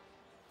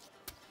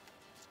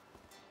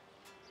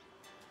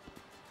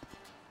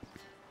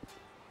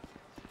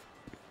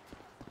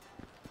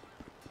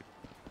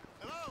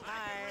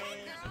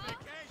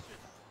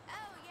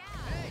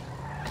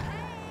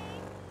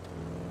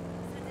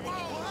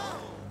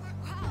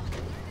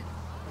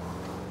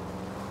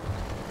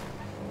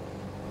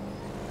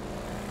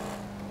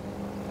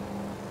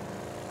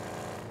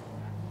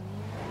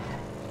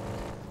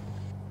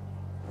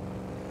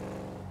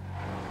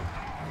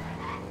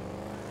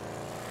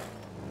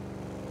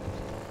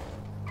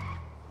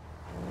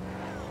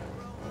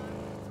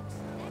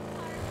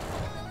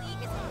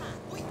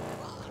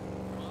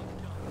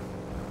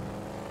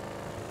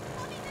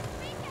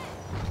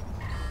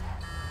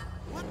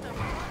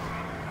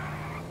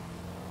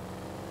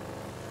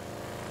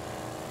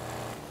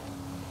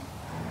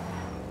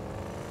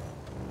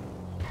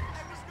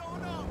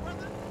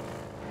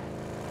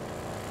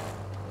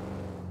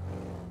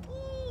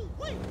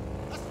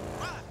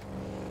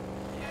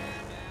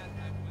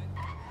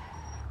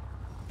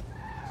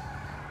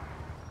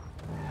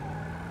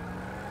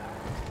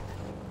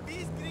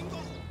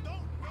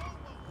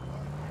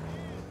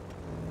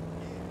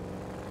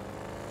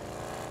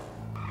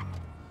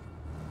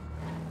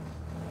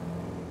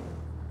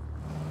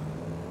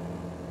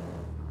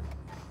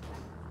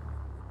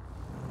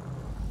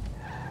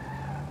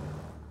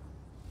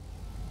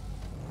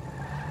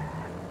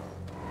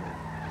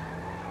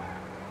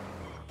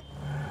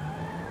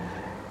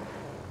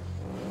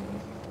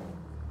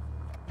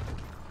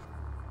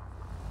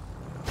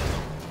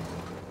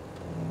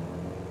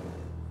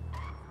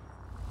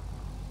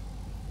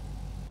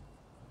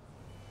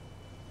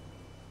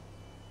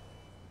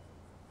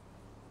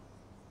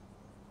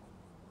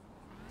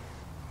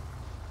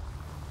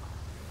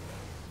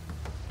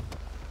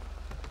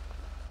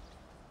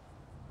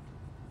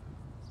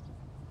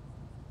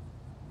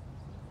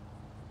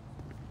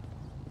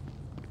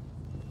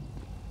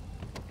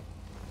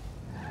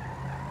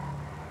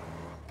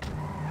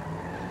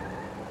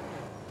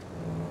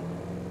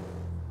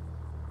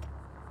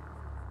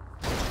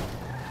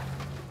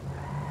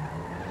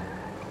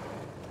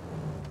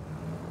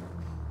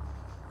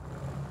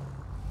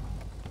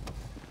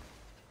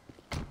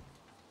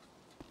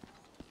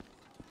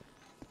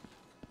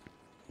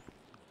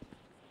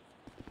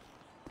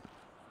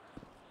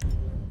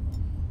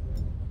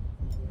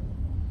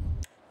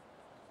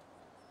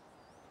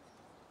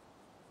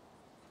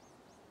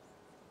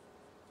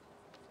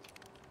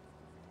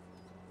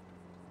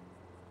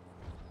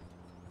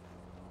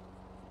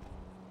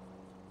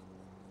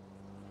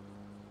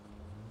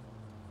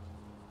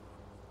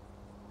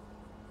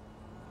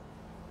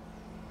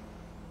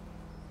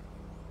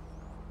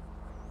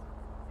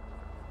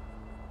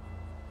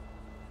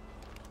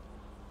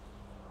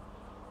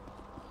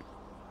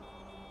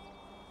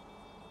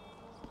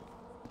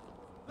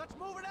 Let's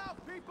move it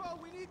out, people!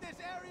 We need this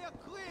area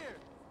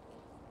cleared!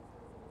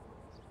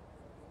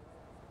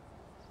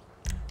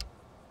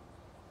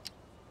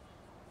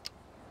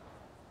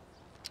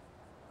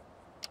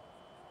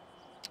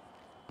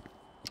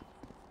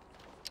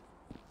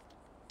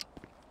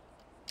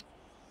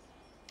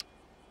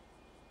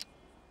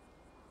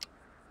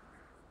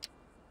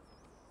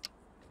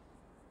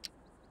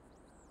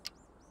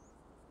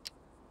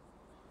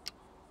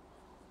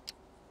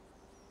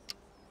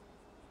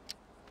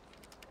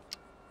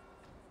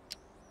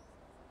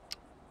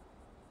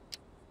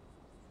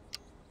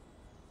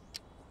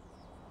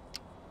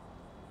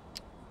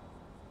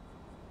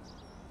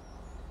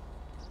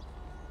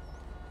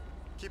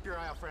 Keep your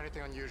eye out for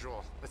anything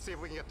unusual. Let's see if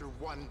we can get through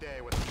one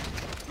day with...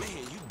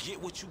 Man, you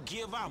get what you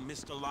give out,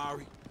 Mr.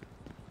 Lowry.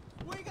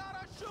 We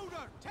got a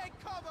shooter! Take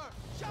cover!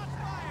 Shots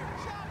fired!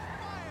 Shots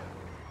fired!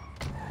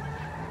 We're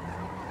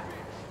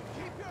in!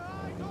 Keep your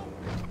eyes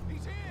open!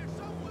 He's here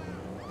somewhere!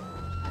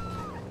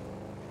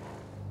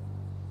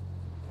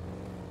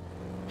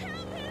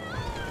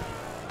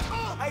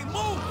 Oh, hey,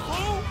 move,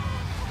 fool!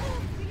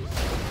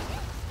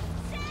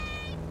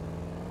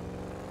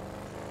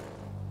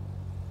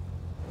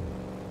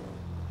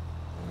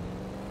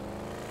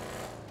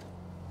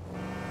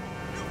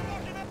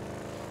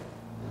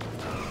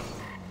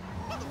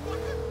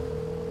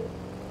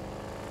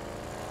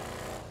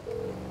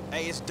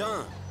 Hey, it's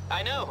done.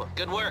 I know.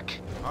 Good work.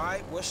 All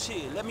right, well,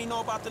 shit, let me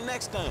know about the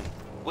next thing.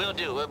 Will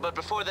do, but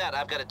before that,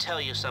 I've got to tell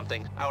you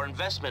something. Our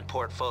investment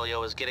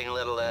portfolio is getting a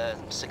little,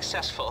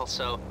 successful,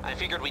 so I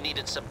figured we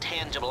needed some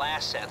tangible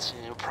assets,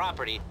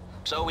 property.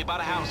 So we bought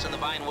a house in the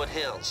Vinewood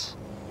Hills.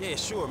 Yeah,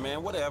 sure,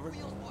 man, whatever.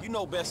 You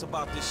know best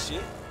about this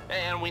shit.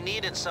 And we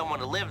needed someone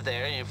to live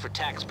there for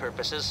tax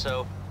purposes,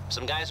 so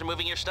some guys are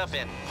moving your stuff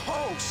in.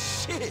 Oh,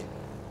 shit!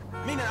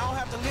 Meaning I don't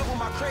have to live with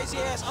my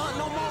crazy-ass aunt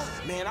no more?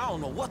 Man, I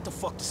don't know what the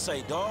fuck to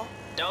say, dawg.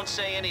 Don't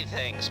say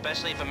anything,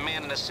 especially if a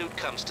man in a suit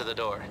comes to the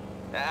door.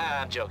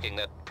 I'm joking.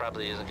 That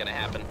probably isn't gonna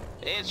happen.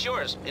 It's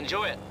yours.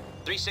 Enjoy it.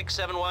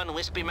 3671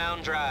 Wispy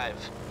Mound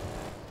Drive.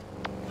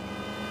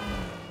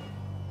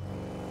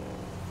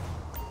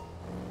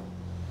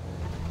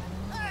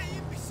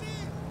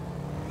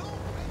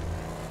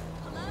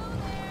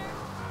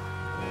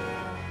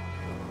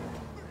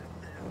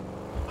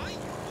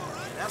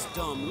 That's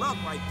dumb luck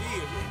right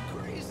there,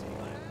 man. Crazy,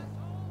 man.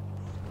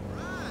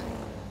 Right.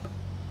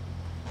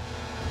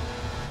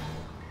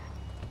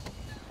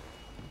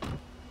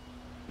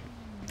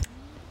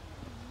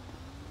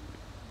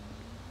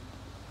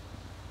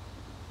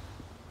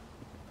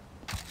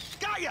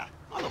 Gaia!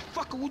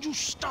 Motherfucker, would you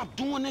stop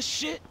doing this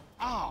shit?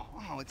 Oh,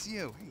 it's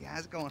you. Hey,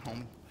 how's it going,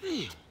 homie?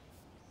 Hey.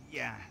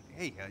 Yeah.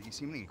 Hey, you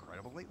seeming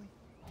incredible lately?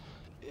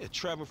 Yeah,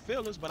 Trevor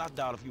Phillips, but I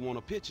doubt if you want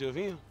a picture of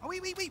him. Oh,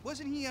 wait.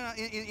 Wasn't he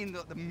in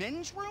the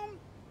men's room?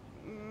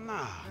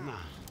 Nah.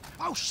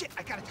 Oh, shit,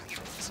 I gotta tell you,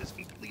 this is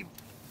unbelievable.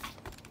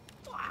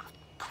 Ah,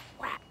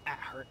 crap, that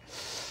hurt.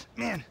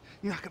 Man,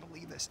 you're not gonna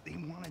believe this. They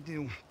want to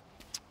do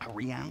a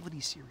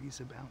reality series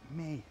about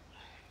me.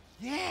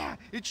 Yeah,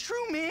 it's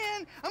true,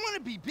 man. I'm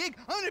gonna be big.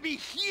 I'm gonna be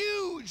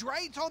huge,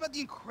 right? It's all about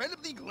the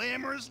incredibly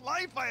glamorous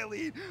life I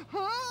lead.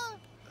 Huh?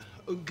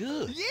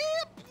 Good.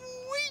 Yeah,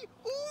 boy.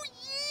 Oh,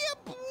 yeah,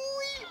 boy.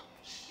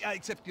 Yeah,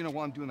 except,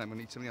 while I'm doing that, I'm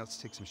gonna need somebody else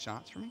to take some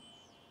shots for me.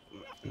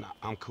 Nah,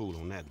 I'm cool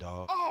on that,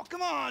 dog. Oh,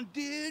 come on,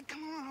 dude.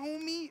 Come on,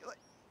 homie. All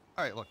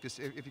right, look, if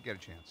you get a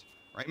chance,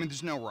 right? I mean,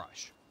 there's no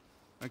rush,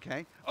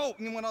 okay? Oh,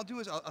 and what I'll do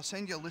is I'll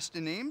send you a list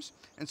of names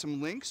and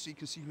some links so you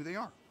can see who they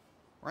are,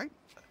 right?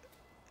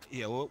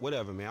 Yeah,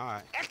 whatever, man. All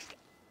right.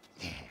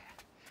 Yeah.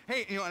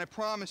 Hey, and I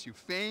promise you,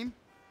 fame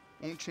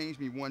won't change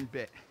me one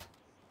bit.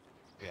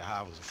 Yeah,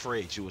 I was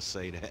afraid you would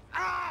say that.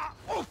 Ah!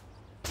 Oh!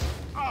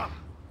 Ah!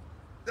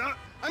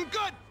 I'm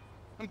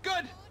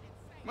good.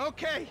 I'm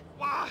okay.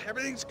 Wow,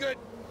 everything's good.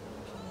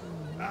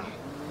 Ah.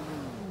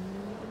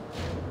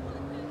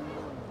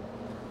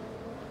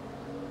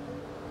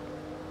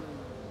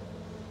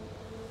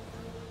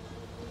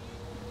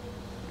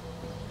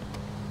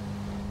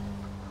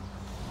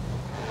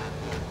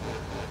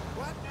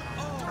 What?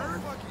 Oh,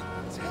 fucking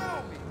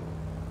tell me.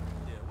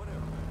 Yeah,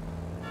 whatever.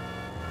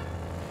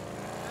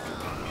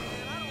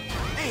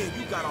 Man,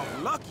 you got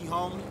off lucky,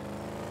 homie.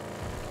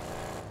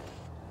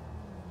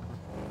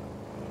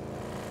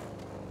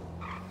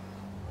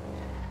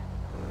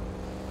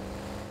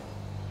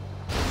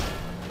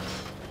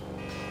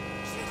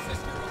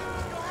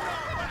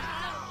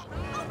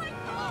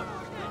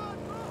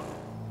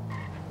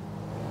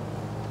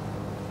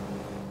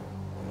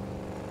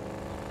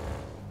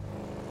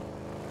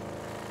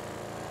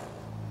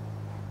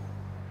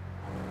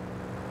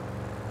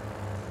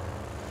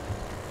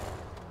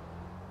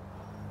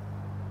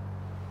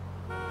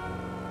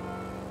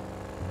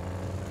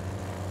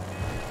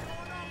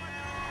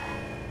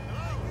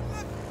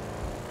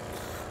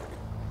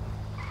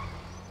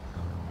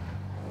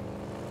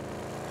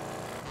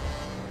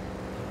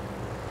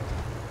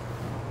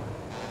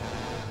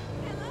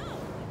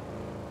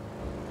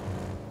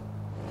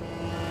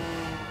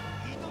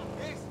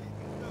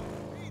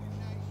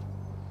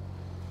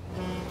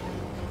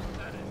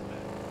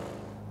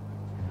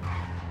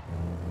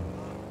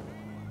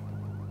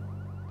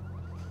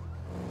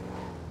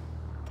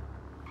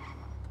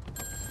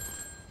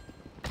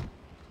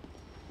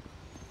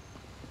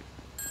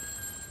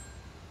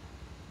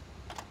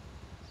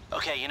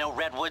 Okay, you know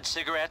Redwood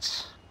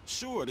cigarettes?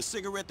 Sure, the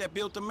cigarette that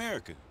built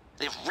America.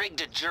 They've rigged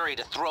a jury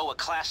to throw a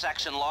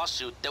class-action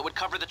lawsuit that would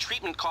cover the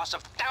treatment costs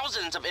of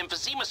thousands of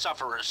emphysema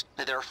sufferers.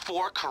 There are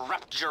 4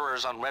 corrupt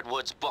jurors on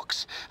Redwood's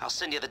books. I'll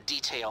send you the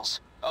details.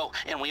 Oh,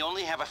 and we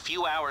only have a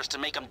few hours to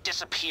make them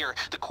disappear.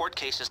 The court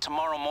case is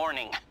tomorrow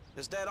morning.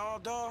 Is that all,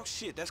 dog?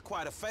 Shit, that's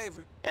quite a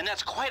favor. And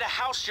that's quite a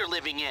house you're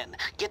living in.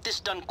 Get this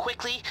done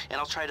quickly, and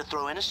I'll try to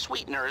throw in a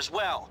sweetener as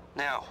well.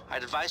 Now,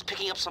 I'd advise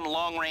picking up some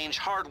long-range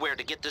hardware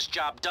to get this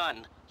job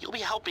done. You'll be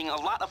helping a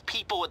lot of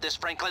people with this,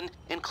 Franklin,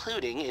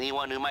 including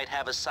anyone who might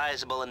have a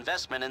sizable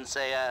investment in,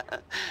 say,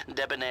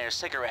 debonair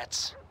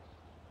cigarettes.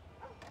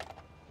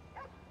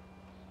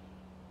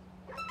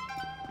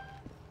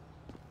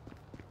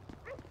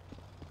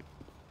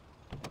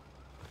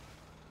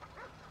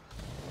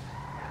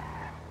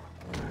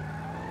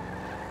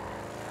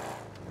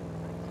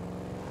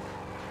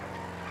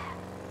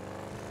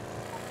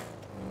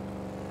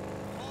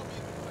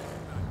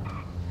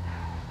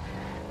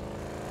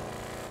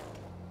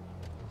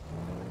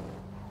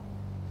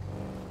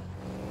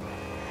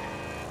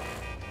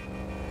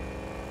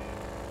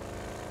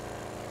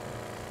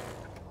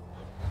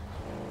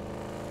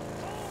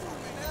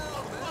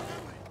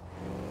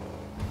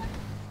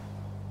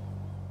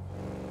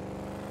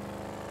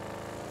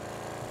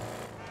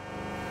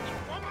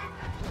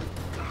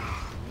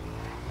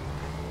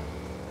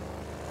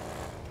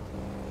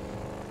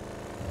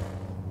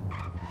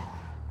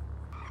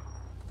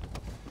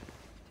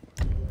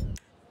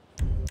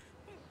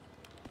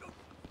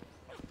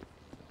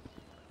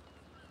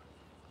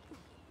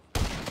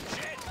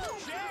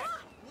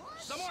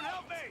 Someone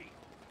help me!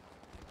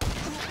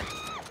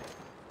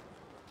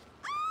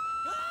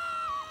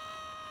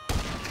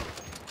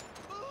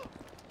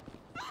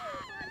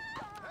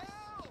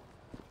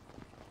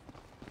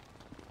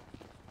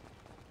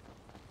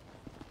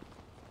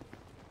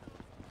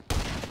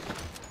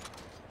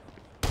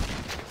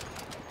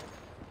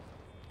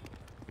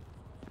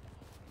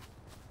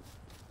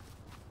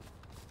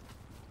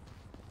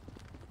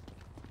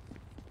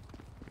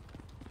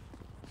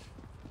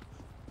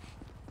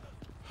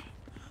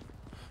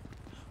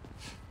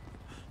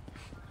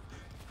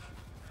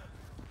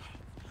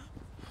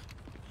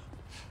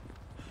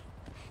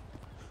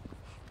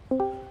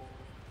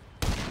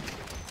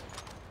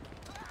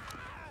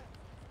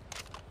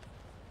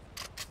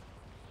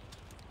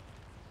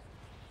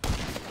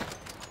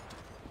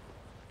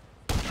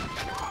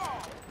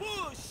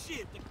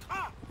 Bullshit, the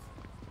cops!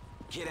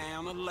 Get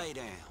down or lay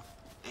down.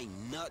 Ain't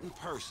nothing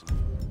personal.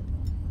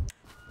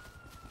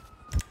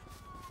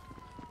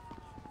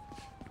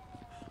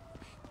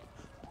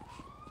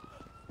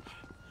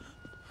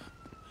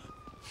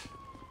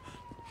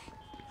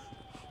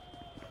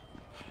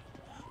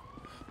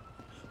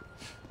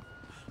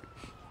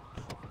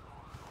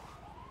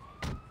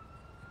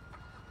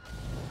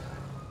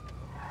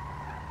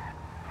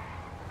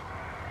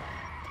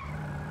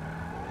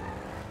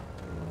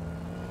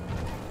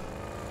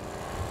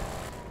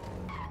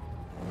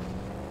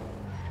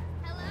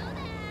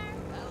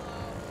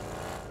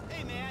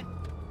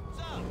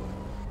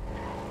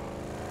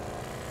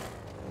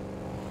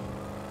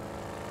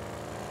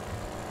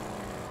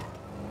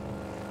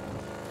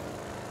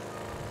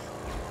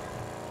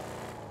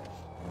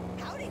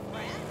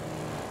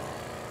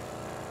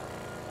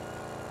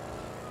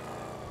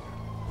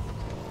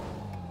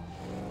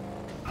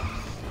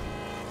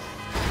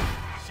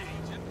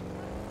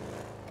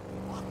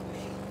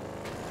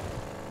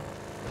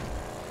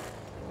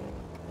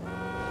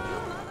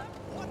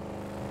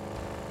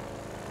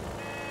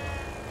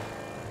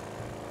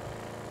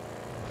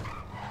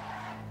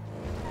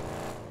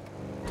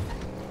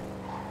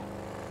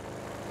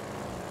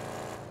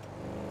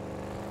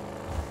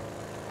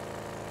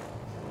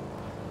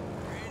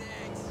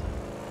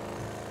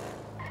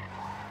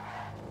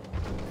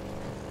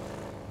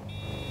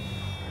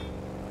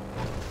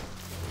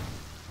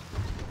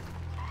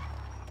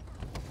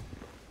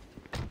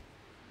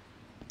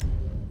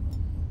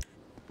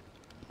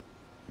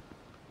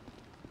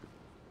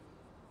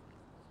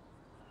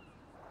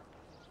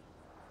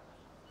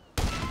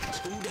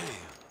 Too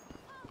damn.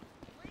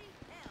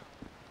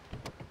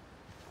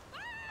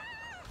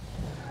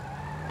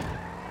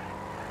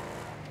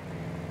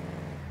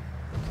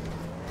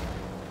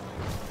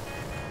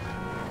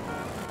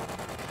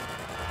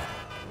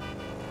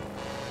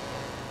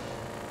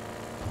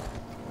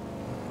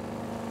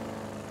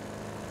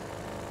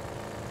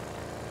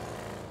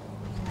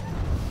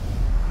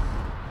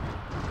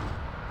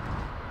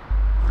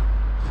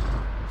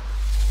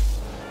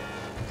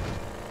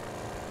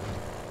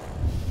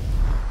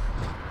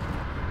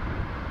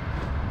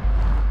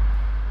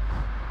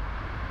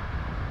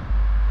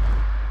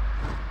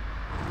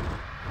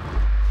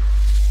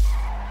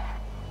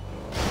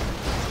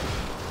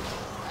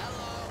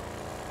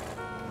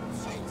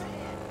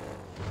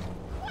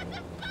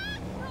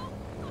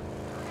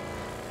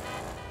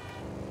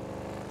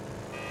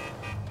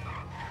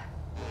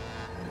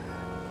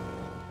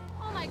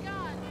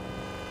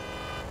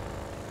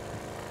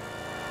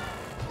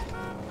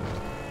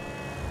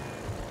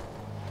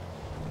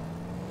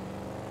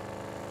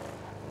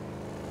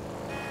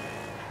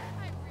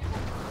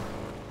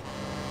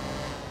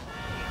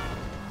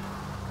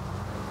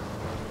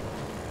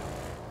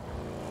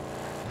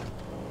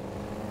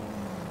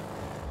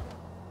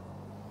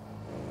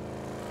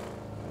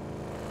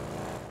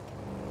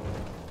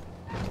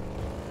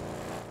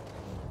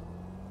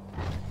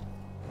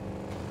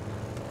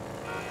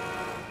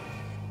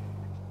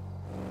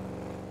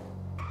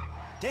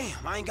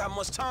 Damn, I ain't got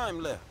much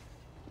time left.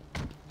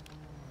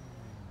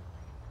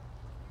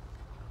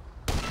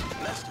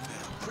 Lester, man,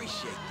 I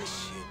appreciate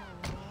this shit.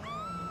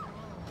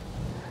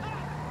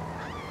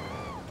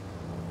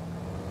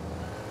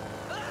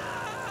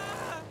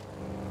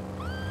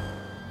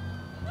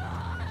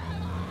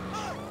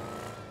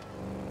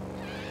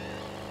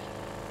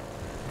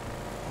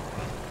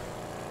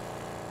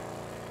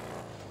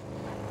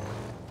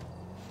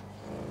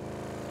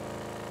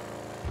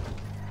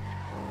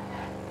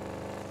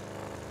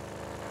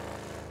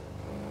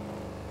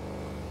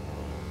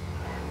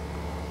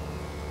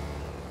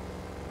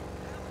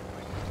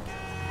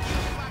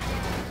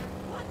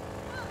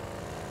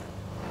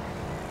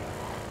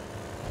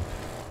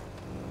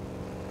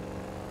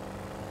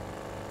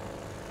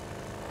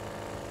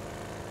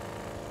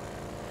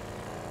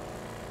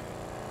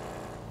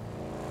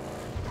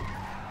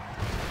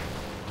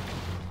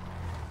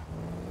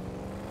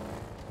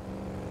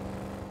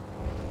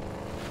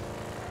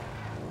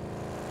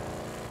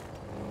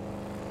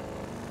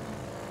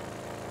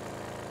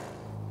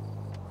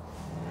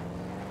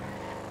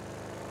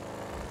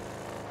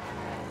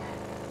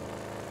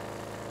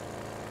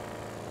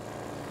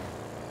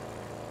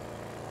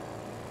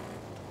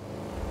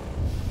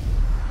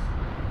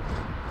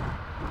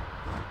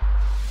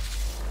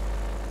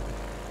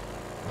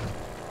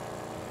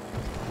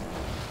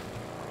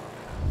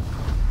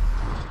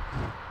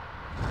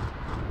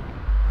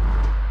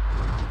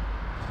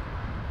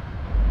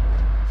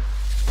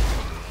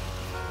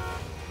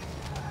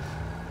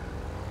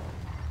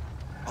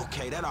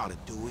 Okay, that ought to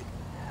do it.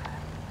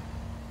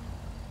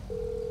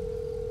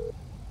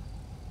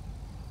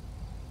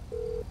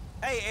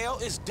 Hey, L,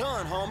 it's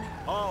done, homie.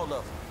 All of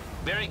them.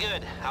 Very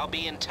good. I'll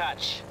be in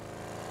touch.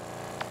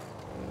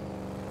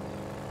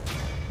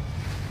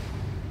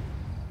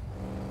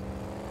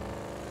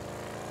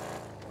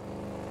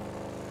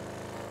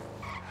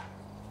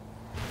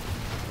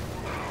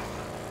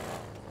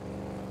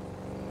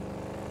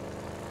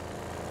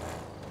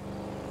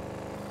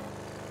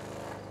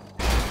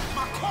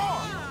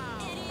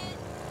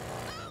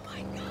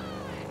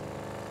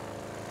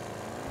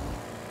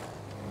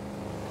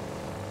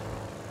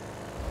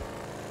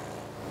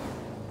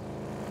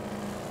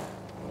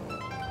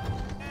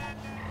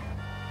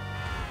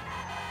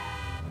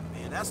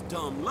 That's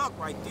dumb luck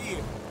right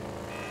there.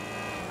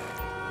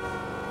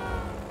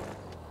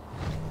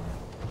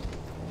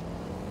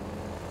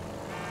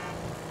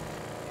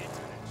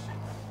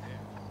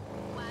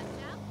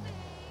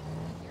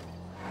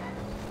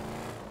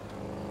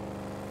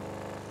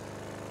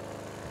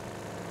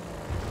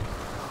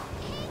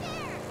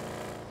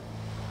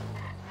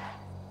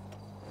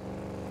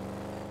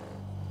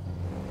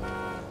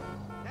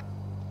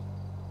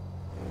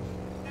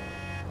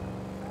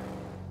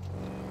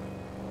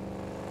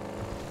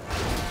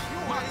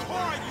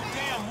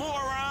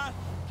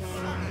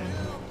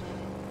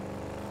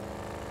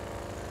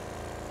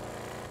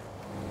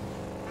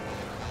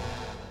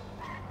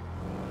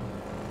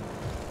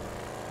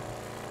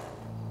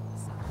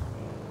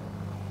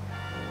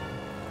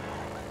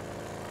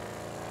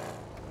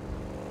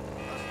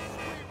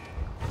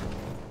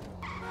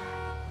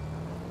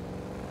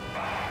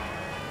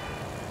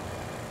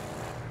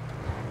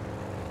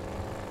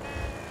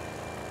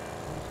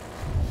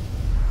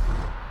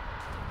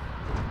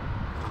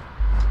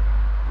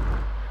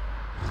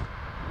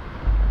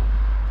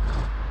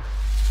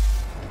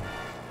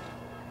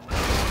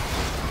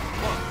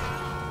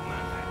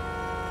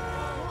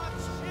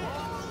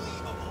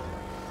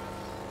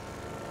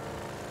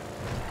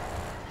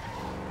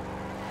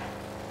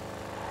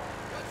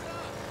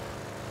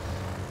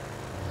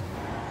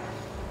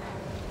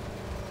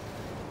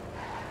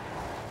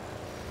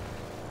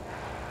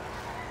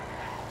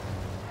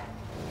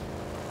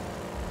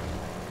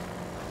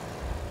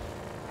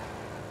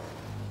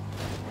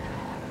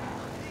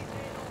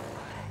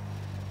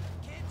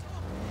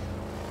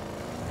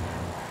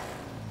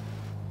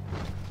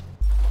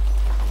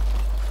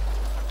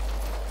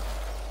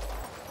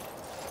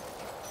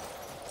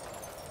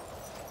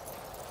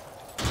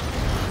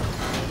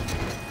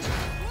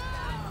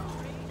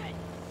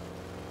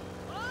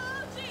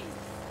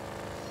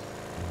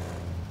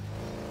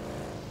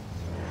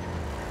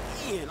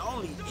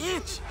 Only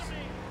inches.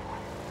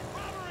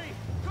 Robbery!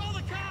 Call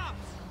the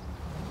cops!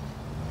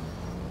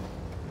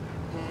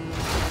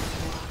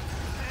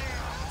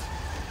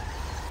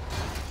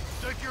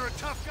 Think you're a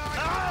tough guy?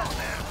 Oh,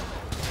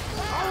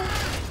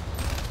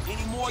 man.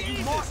 Any more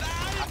you want?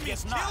 I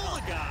guess not. Kill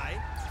the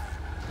guy.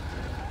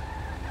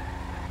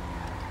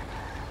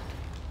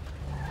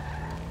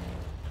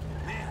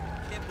 Man,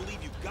 can't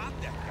believe you got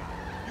that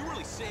guy. You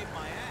really saved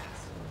my ass.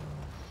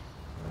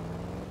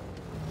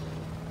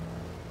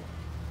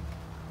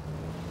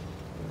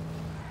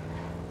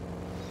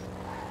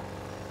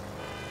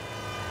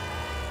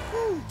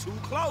 Too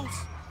close.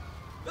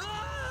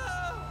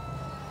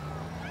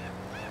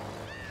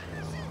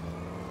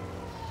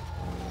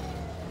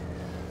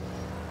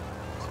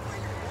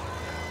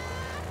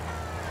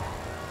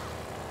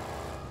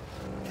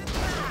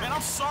 Man,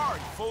 I'm sorry,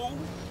 fool.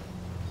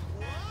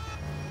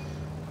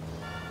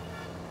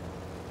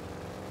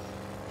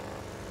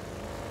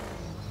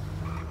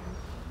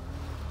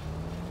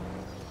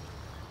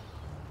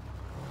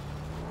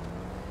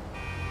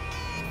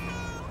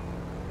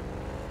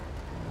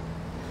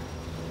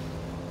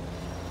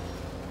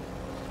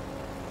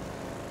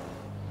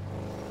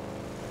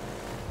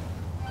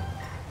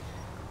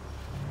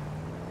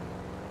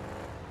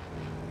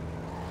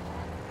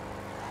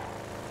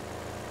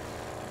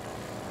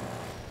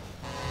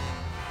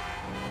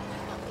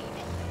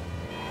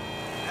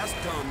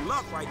 some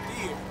luck right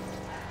there.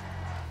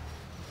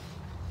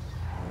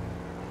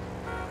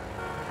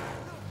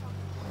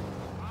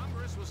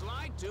 Congress was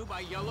lied to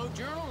by yellow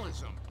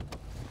journalism.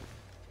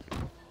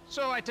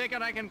 So I take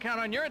it I can count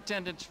on your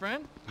attendance,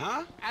 friend?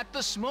 Huh? At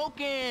the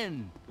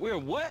smoke-in. We're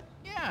what?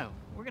 Yeah,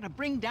 we're gonna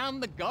bring down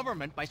the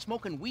government by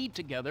smoking weed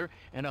together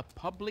in a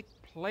public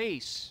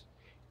place.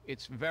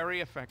 It's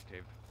very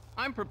effective.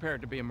 I'm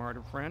prepared to be a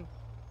martyr, friend.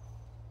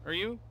 Are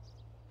you?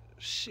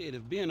 Shit,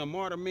 if being a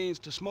martyr means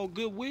to smoke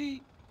good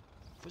weed,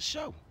 for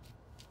sure.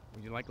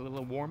 Would you like a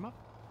little warm-up?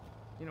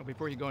 You know,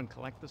 before you go and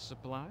collect the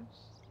supplies?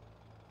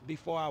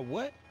 Before I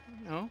what?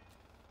 You know,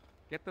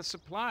 get the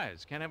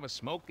supplies. Can't have a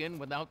smoke-in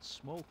without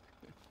smoke.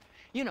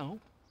 You know,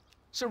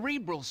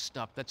 cerebral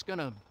stuff that's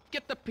gonna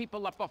get the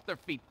people up off their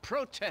feet,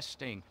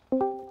 protesting.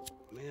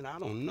 Man, I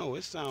don't know.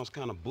 It sounds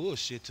kind of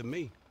bullshit to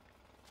me.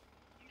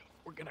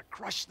 We're gonna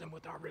crush them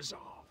with our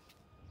resolve.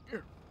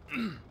 Here.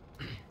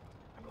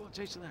 Have a little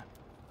taste of that.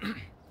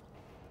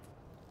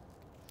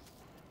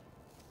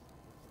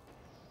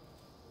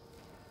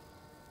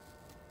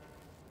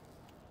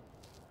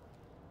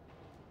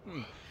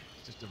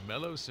 Just a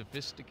mellow,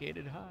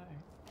 sophisticated high.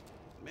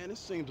 Man, it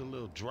seems a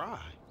little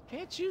dry.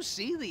 Can't you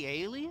see the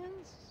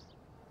aliens?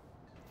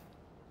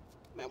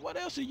 Man, what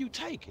else are you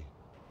taking?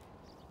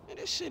 Man,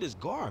 this shit is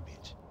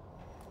garbage.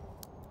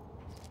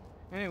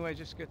 Anyway,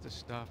 just get the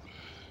stuff.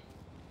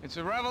 It's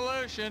a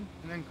revolution,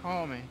 and then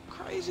call me.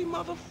 Crazy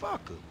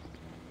motherfucker.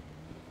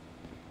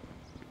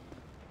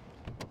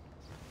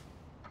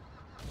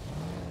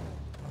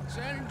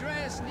 San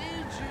Andreas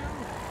needs you.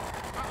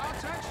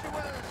 I'll text you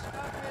where the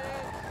stuff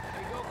is.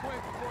 Hey, go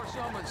quick before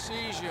someone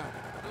sees you.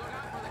 Look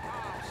out for the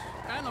cops.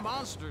 And the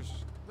monsters.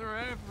 They're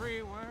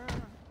everywhere.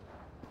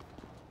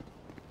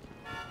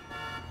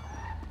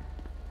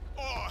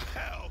 Oh,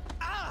 hell.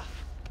 Ah!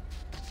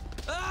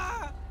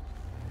 Ah!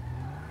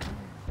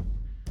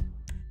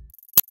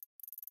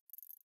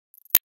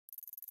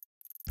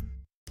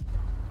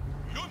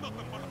 You're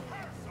nothing but a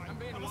parasite. I'm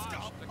being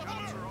watched. The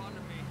cops are on to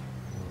me.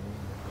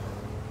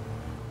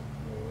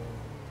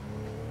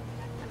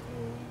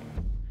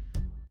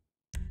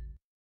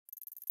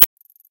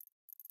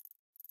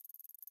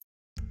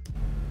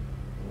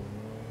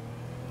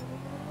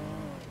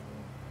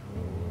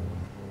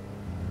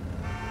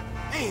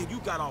 Man, you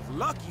got off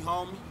lucky,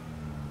 homie.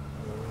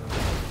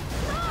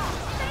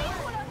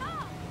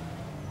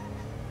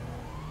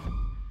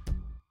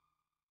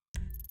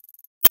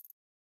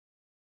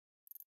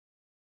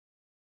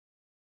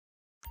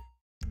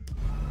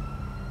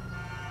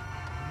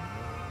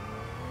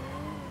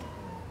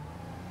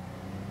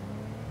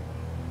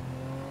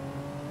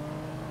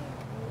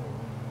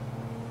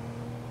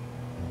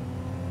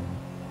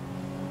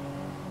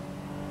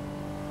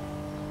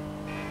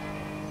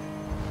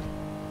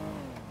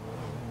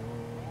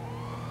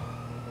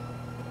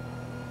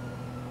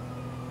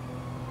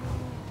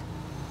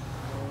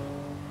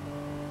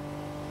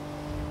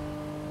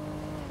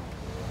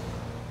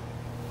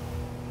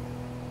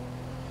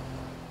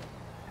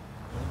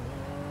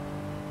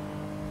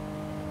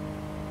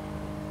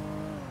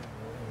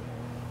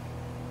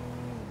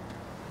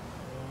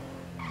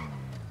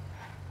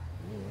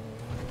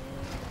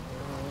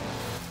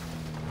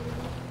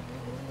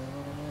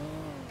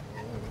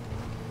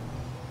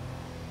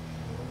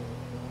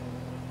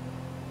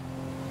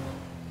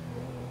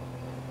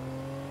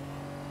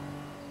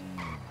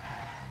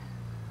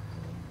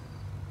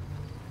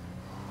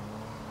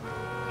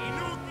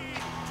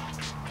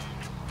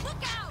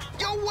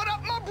 What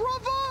up, my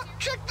brother?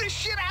 Check this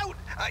shit out.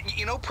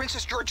 You know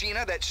Princess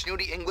Georgina, that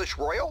snooty English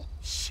royal?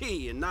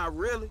 Shit, not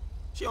really.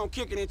 She don't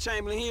kick it in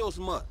Chamberlain Hills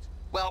much.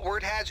 Well,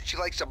 word has it she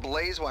likes to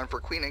blaze one for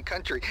Queen and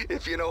Country,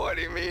 if you know what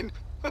I mean.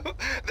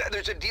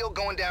 There's a deal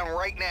going down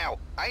right now.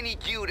 I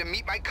need you to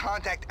meet my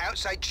contact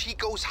outside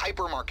Chico's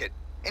hypermarket.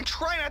 And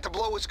try not to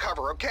blow his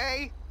cover,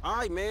 okay? All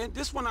right, man.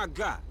 This one I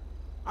got.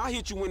 I'll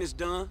hit you when it's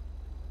done.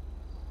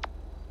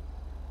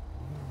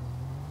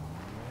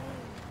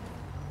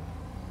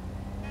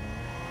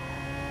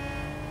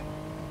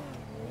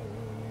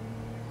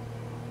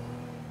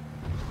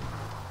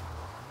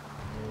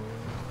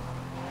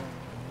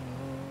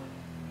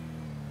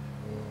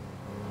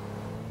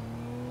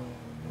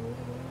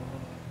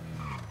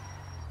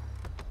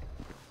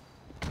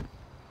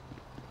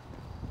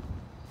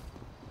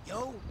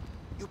 Yo,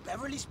 you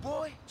Beverly's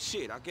boy?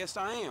 Shit, I guess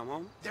I am,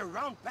 homie. They're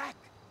round back.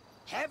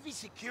 Heavy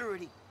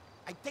security.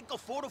 I'd take a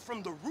photo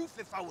from the roof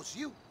if I was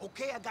you.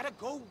 Okay, I gotta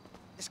go.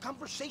 This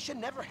conversation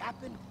never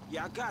happened.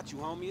 Yeah, I got you,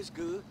 homie. It's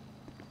good.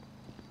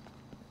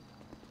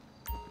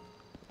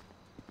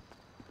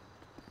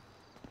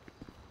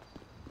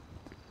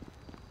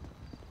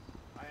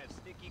 I have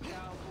Sticky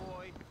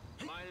Cowboy,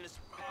 Mindless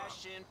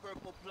Passion,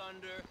 Purple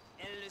Plunder,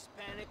 Endless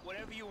Panic,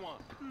 whatever you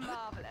want.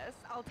 Marvelous.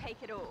 I'll take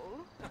it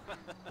all.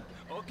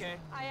 Okay.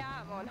 I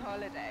am on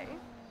holiday.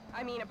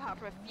 I mean, apart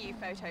from a few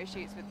photo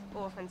shoots with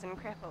orphans and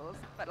cripples,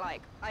 but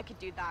like, I could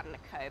do that in a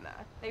coma.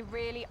 They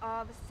really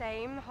are the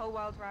same the whole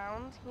world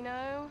round, you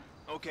know?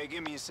 Okay,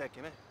 give me a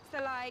second, eh?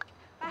 So like,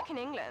 back in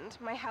England,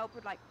 my help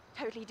would like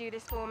totally do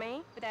this for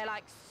me, but they're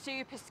like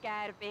super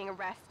scared of being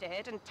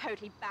arrested and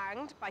totally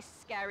banged by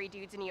scary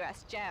dudes in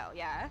US jail,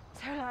 yeah?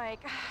 So like,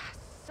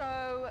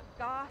 so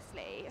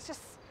ghastly.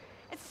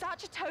 It's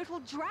such a total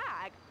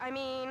drag. I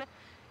mean,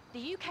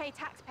 the UK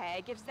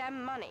taxpayer gives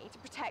them money to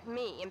protect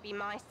me and be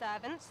my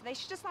servant, so they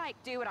should just like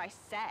do what I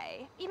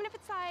say. Even if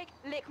it's like,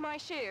 lick my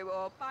shoe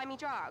or buy me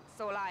drugs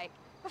or like,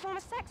 perform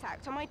a sex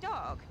act on my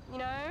dog, you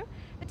know?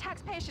 The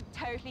taxpayer should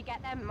totally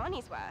get their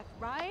money's worth,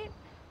 right?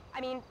 I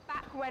mean,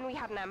 back when we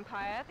had an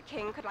empire, the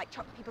king could like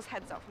chop people's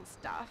heads off and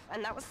stuff,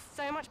 and that was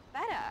so much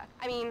better.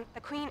 I mean,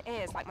 the queen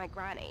is like my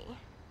granny.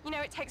 You know,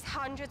 it takes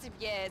hundreds of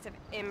years of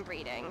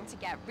inbreeding to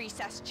get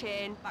recessed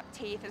chin, buck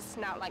teeth, and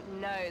snout like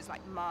nose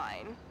like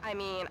mine. I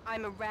mean,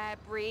 I'm a rare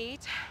breed.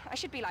 I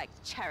should be like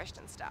cherished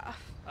and stuff.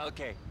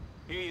 Okay,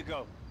 here you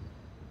go.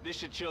 This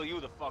should chill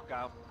you the fuck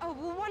out. Oh,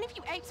 well, one of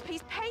you apes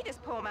please pay this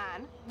poor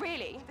man?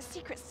 Really? The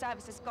Secret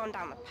Service has gone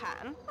down the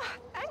pan? Oh,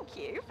 thank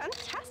you.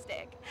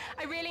 Fantastic.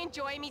 I really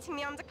enjoy meeting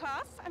the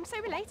underclass. I'm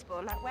so relatable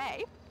in that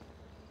way.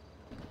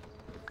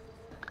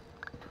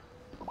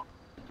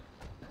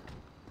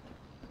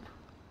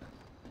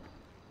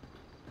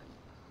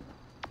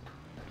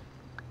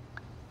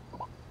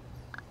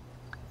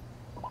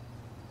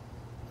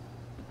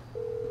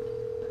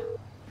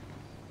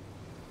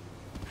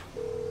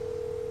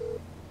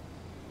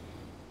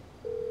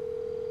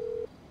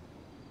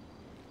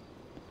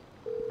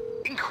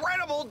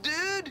 Incredible,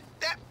 dude!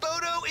 That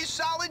photo is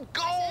solid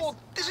gold!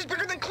 This is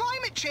bigger than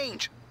climate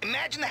change!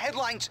 Imagine the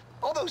headlines.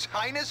 All those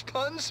Highness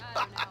puns.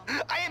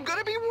 I am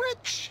gonna be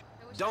rich!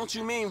 Don't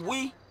you mean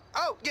we?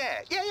 Oh,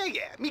 yeah.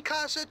 Mi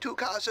casa, tu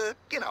casa.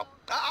 You know,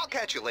 I'll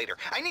catch you later.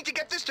 I need to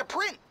get this to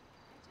print.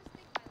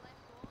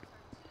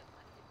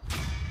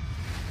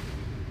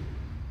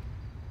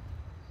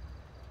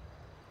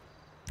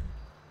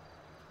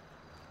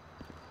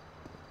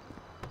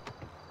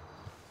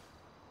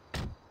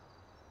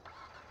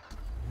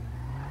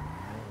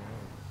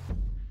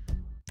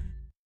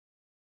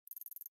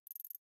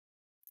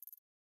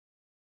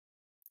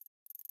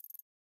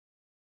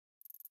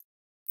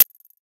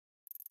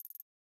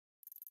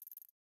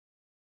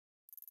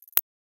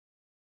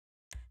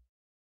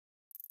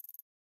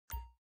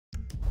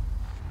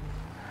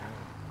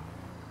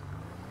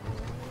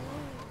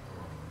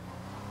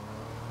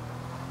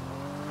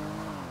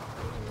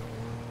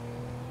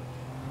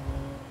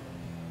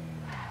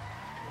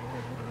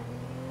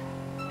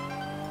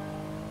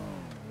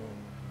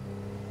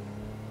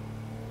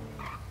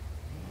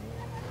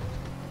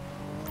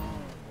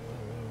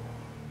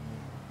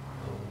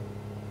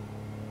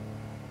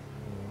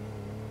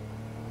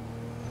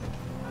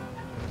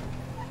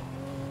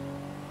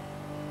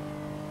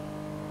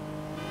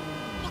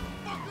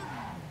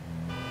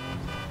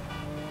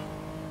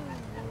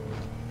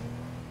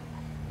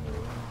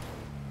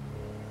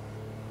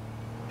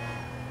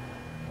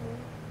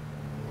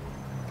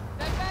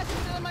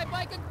 My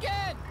bike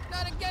again!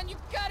 Not again, you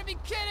gotta be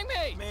kidding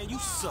me! Man, you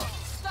suck.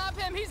 Stop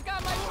him, he's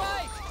got my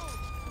bike!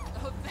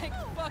 Oh, thank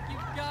fuck you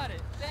got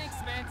it. Thanks,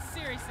 man,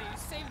 seriously, you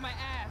saved my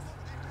ass.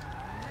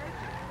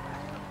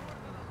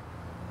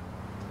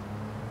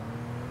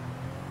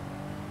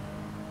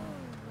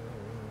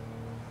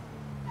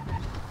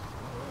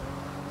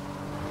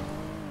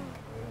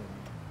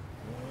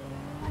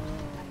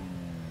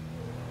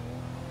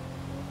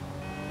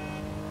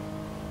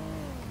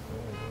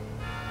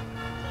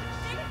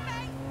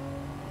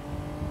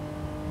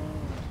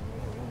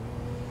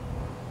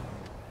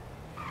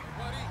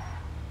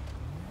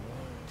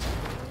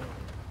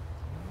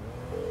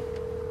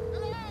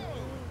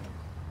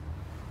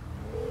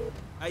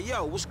 Hey,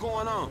 yo, what's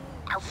going on?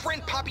 Our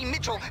friend Poppy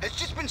Mitchell has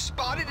just been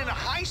spotted in a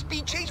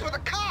high-speed chase with the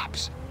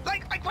cops.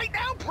 Like right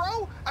now,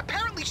 bro.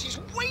 Apparently she's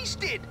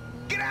wasted.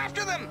 Get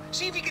after them.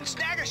 See if you can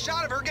snag a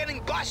shot of her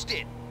getting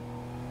busted.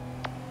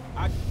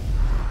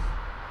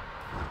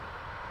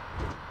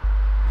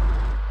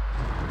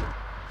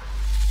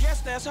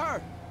 Yes, that's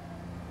her.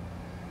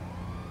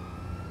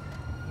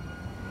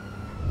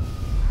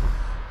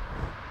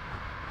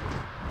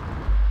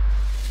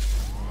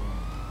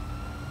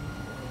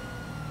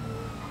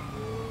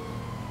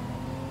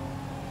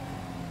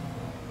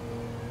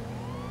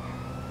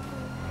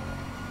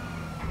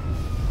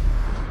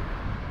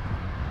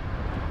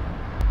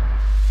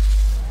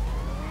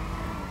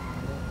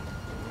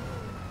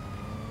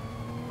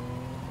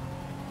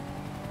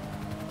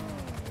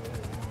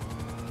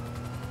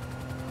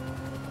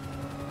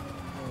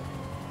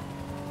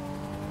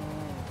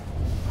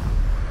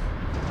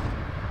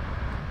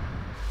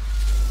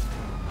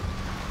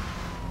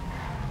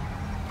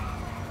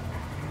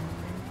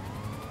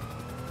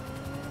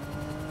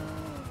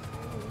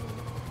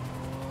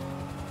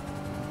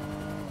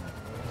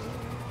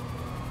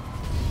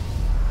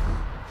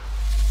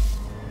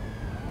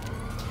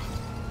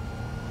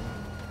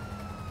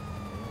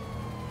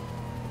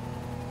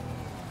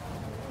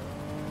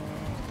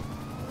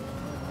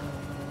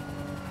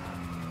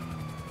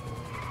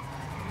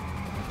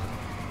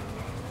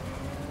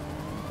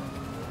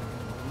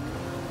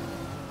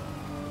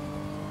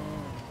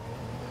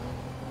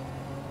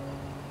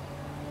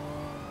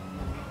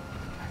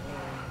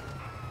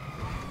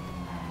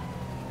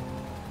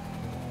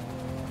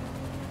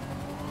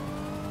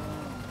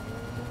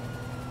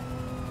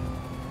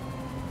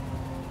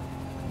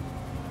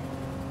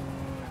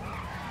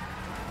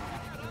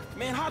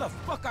 Man, how the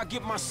fuck I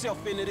get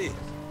myself into this?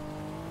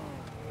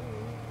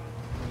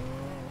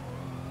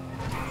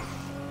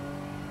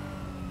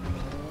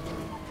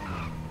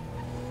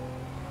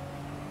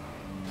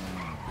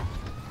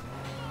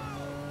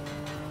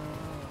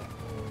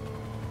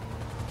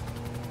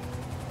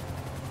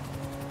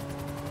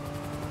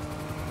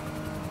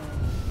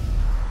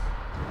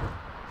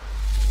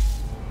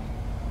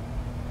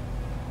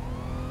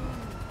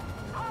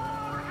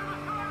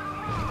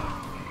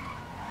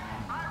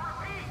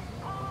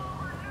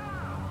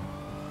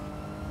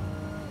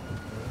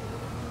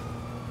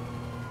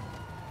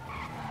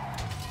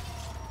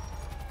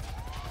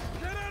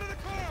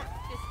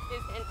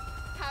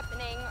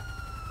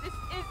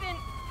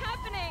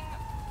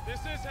 This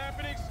is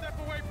happening. Step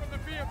away from the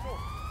vehicle.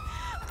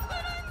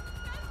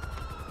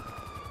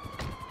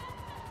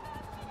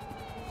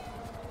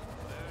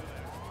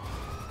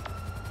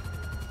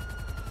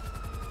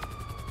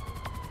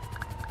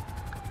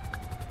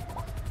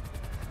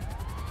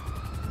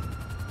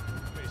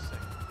 Wait a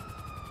second.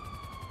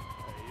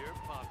 Hey, you're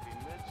Poppy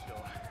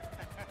Mitchell.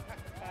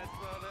 I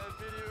saw that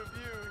video of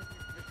you.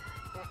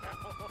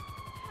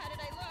 How did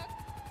I look?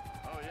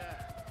 Oh, yeah.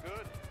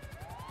 Good.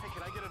 Hey,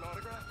 can I get an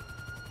autograph?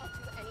 I'll do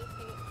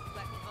anything.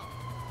 Let me home.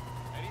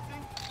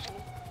 Anything?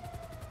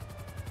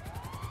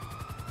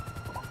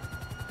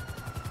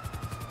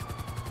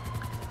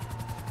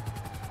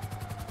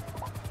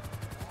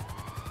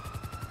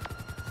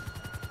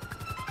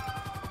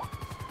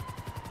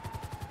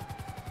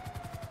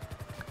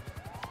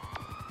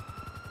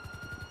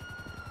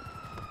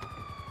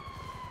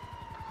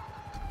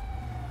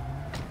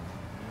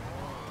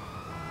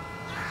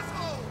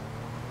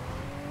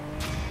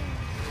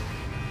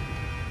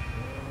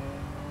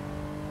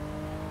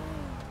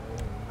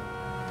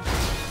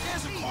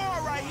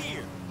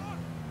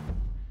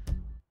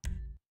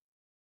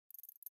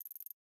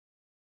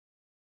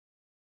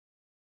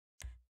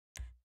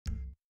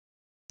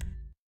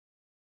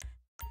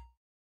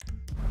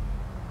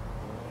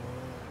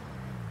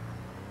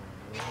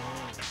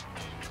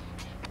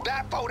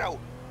 That photo,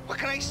 what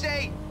can I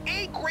say?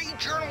 A-grade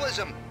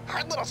journalism.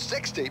 Our little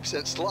sex tape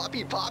sent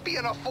Sloppy Poppy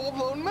in a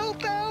full-blown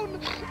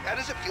meltdown. How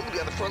does it feel to be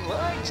on the front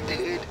lines,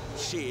 dude?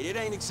 Shit, it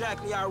ain't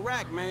exactly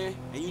Iraq, man.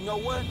 And you know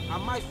what? I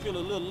might feel a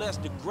little less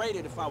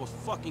degraded if I was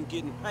fucking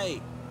getting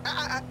paid.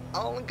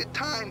 All in good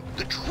time.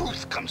 The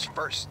truth comes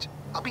first.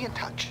 I'll be in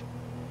touch.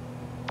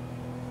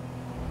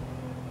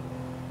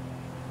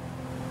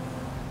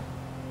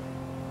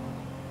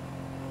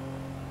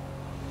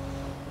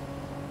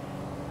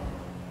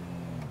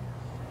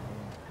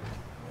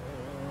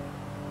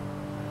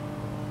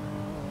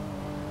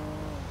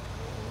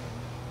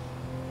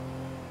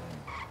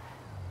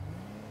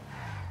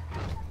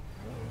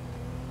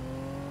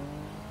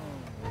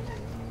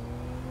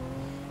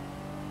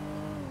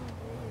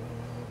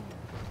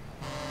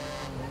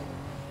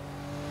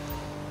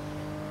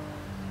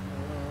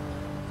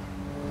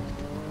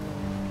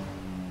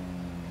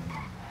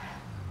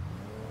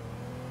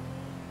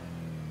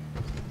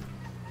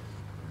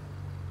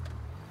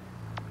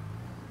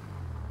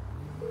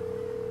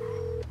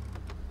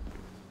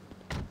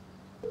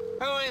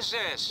 Who is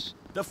this?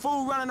 The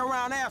fool running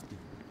around after.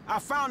 I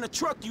found the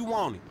truck you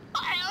wanted.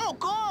 Oh,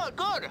 good,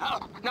 good.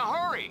 Now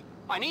hurry.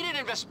 I need it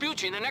in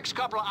Vespucci in the next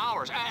couple of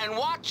hours. And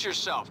watch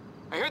yourself.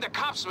 I hear the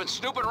cops have been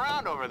snooping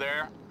around over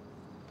there.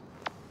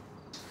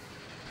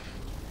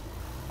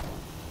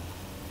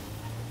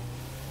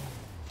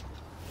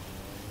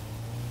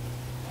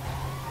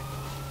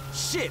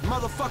 Shit,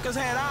 motherfuckers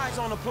had eyes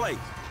on the place.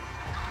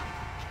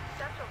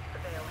 Central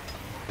surveillance.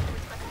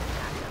 Requesting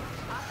backup.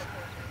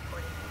 Officers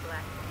reporting a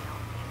black male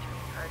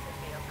entering Carter's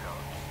vehicle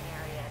in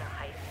Marietta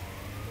Heights.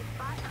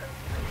 Spot code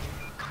 3.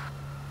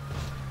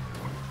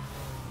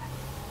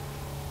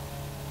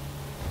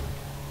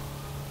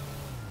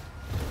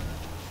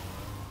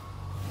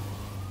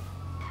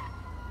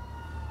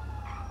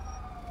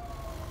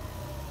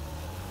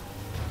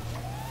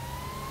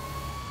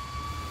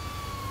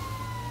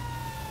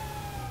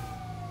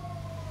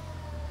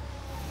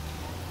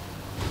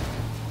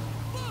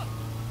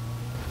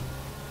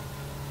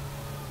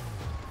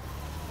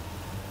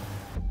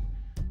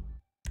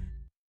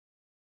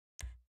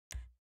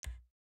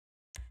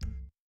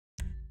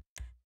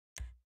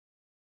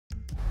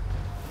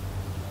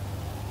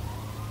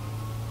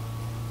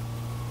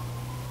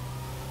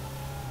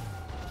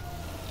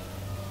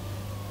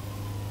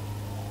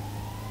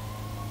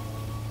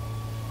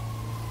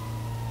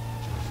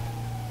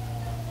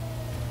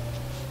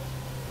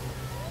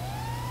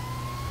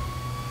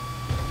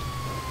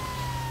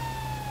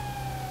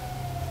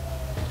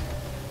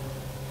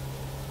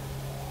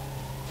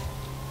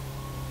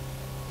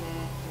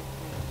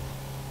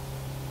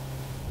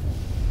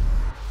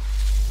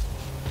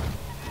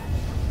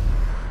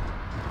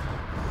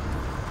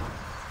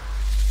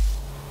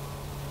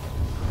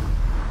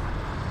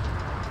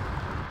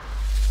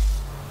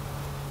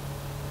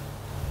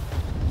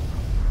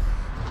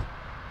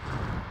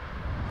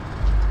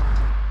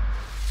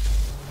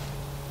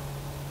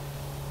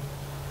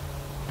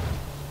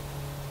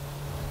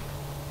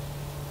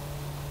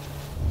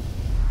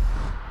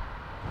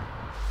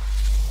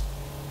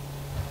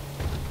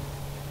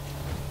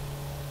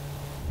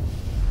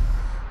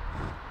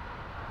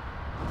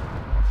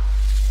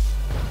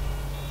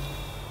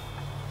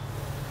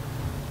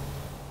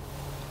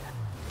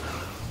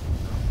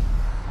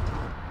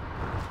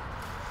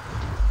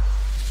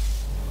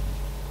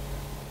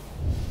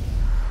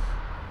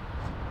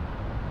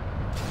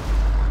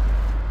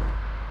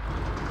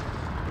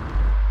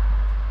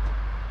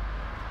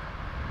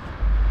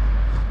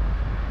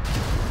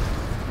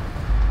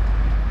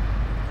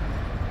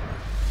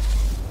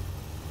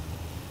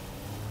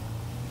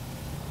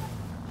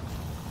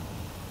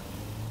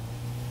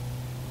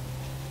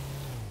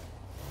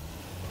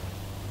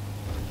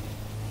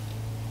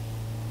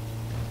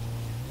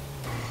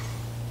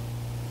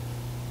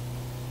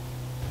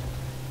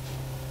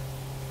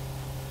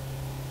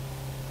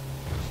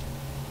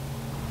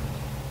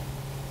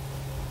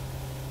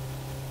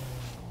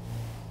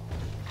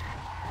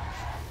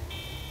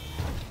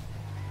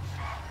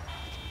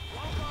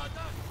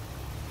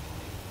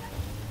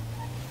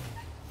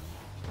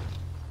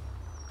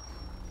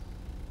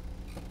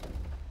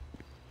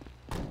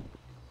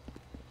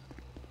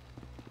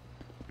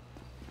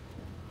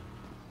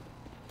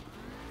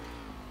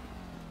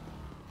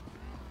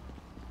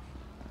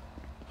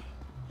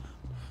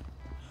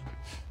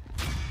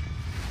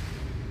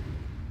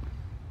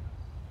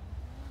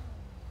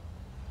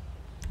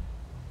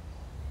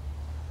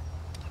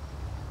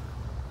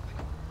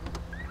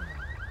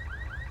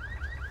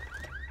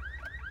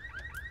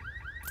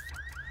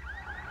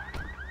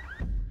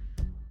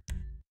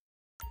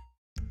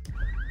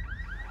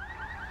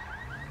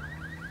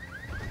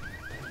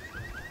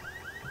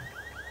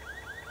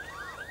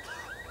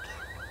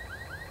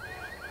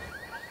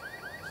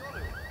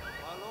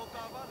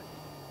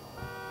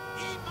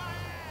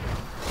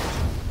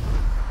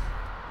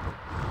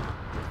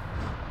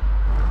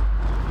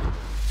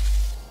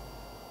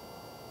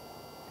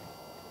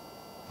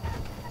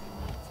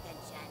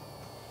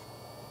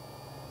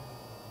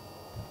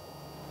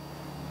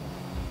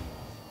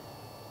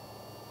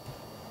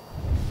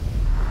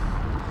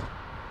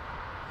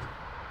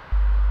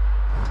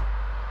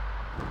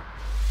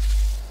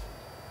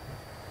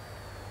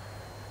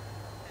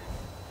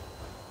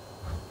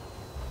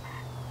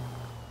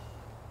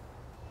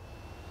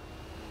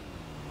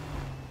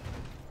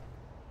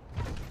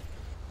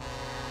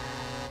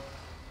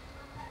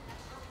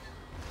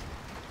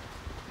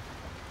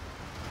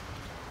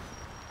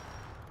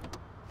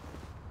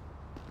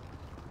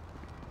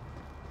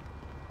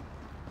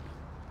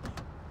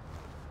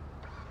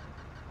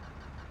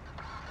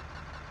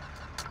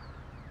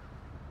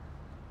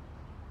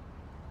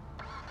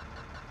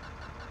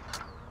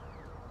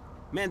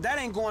 Man, that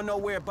ain't going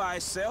nowhere by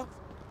itself.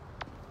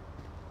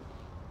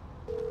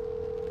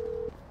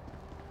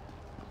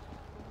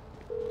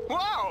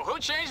 Whoa, who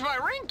changed my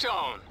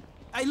ringtone?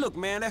 Hey, look,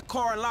 man, that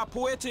car in La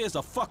Puerta is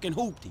a fucking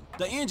hoopty.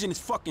 The engine is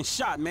fucking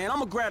shot, man. I'm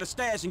gonna grab a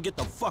stash and get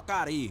the fuck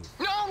out of here.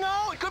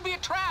 No, it could be a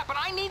trap, and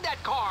I need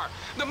that car.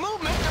 The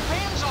movement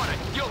depends on it.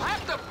 You'll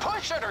have to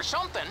push it or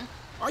something.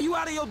 Are you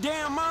out of your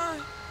damn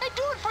mind? Hey,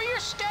 do it for your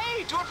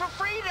state. Do it for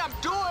freedom.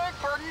 Do it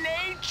for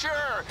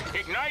nature.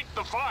 Ignite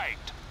the fight.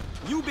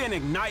 You been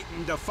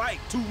igniting the fight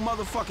too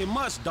motherfucking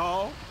much,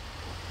 dawg.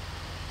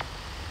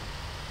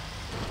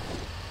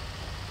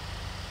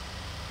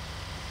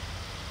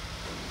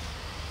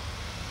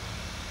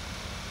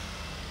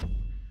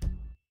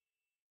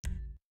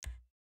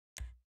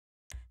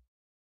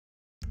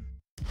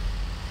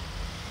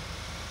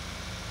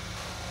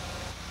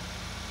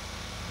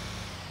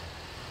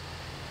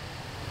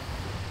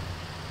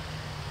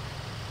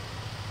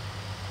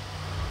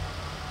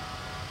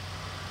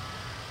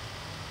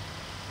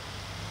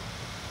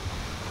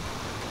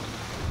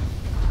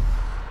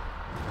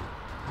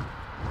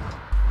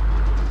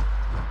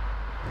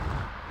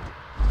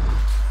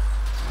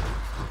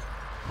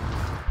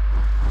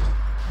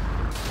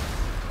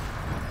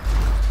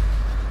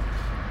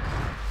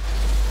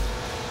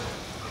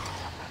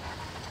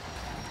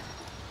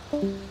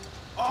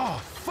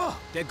 Oh, fuck!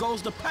 There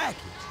goes the package.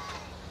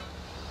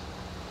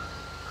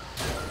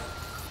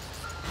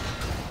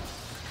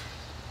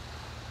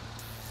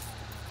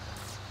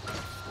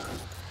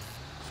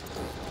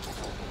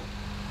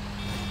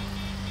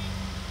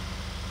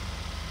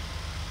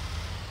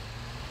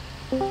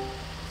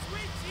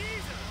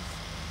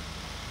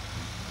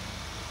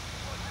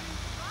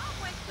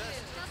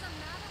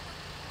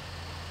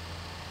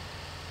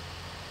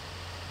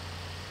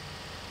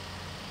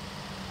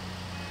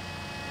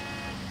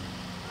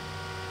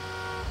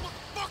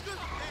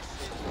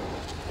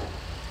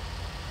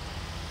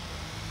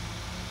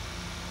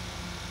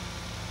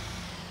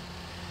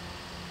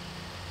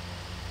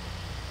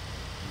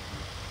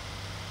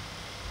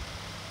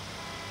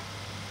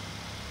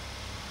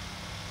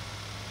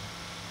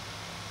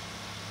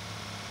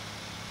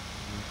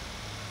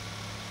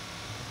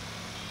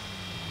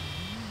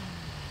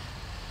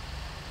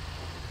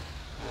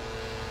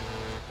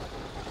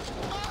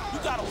 You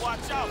gotta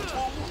watch out,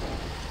 fool!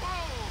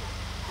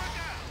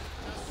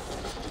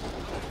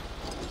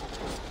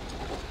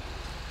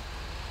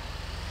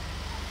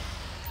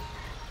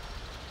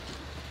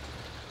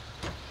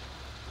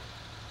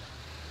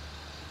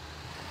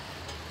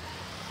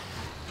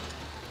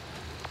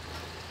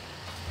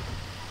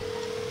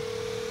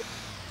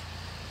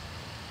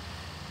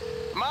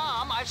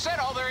 Mom, I've said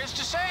all there is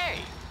to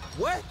say.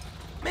 What?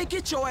 Man,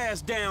 get your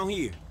ass down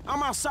here.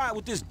 I'm outside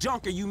with this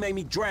junker you made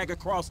me drag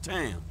across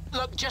town.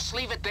 Look, just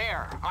leave it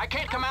there. I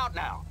can't come out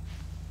now.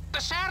 The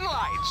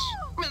satellites!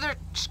 They're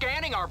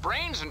scanning our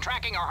brains and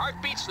tracking our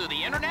heartbeats through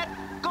the internet.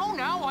 Go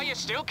now while you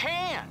still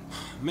can.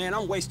 Man,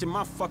 I'm wasting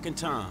my fucking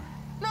time.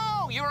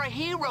 No, you're a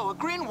hero, a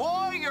green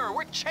warrior.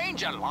 We're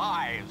changing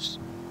lives.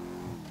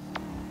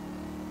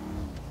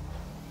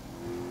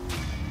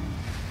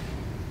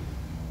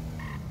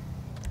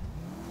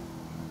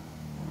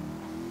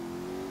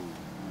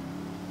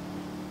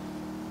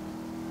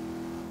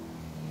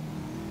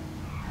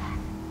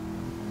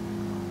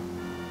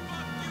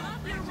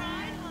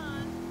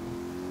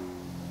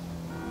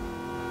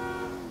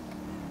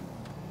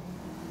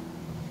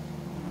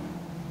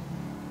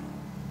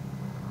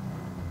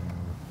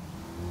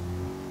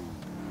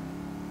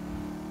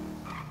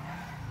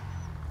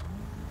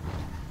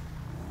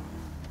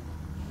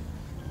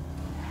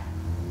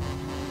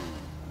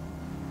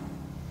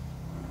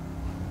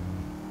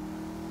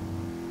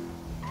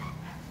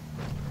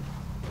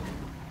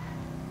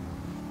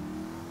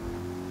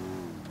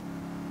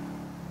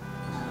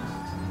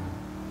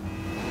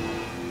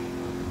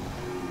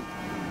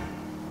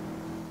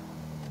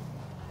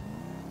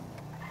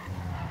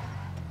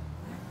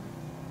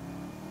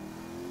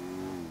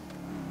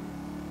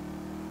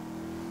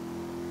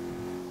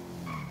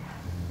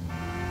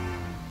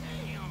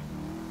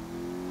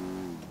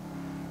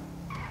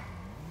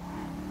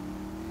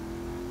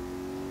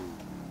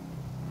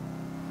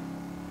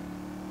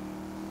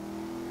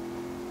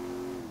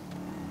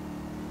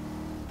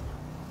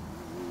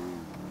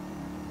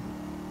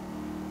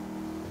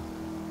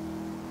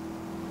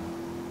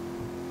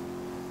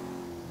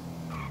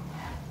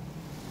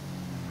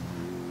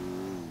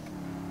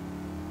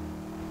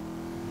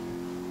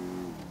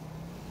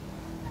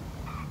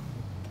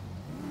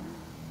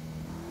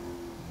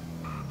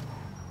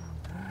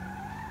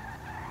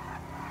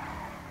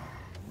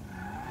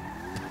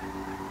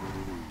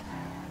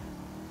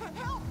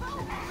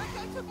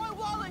 My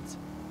wallet!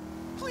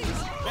 Please!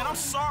 Man, I'm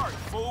sorry,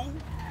 fool!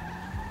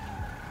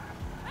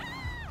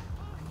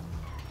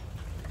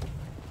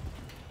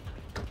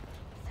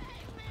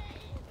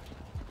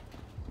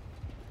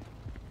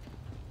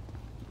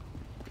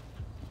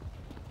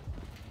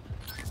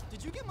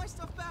 Did you get my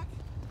stuff back?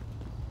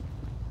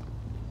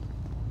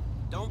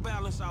 Don't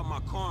balance out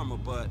my karma,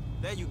 but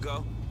there you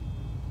go.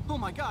 Oh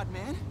my god,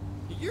 man.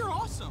 You're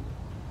awesome.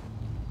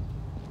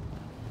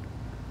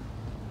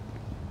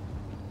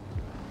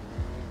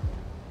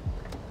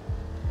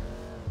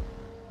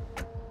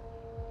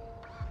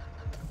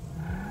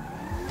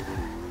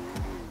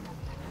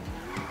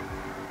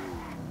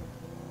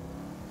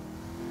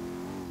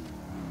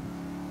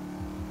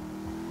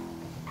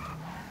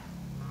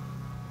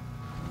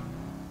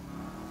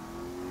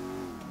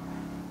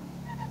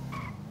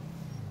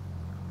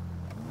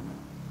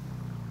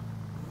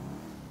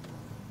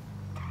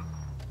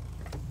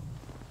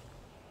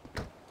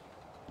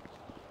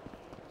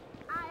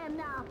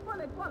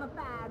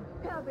 qualified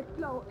pelvic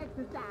floor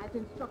exercise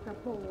instructor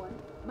boy.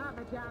 My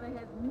vagina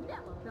has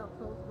never felt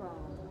so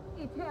strong.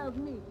 It tells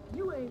me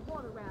you ain't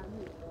one around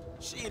here.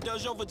 Shit,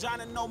 does your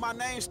vagina know my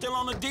name still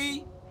on the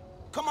deed?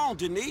 Come on,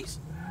 Denise.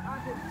 I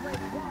just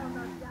break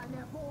walnuts down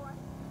there, boy.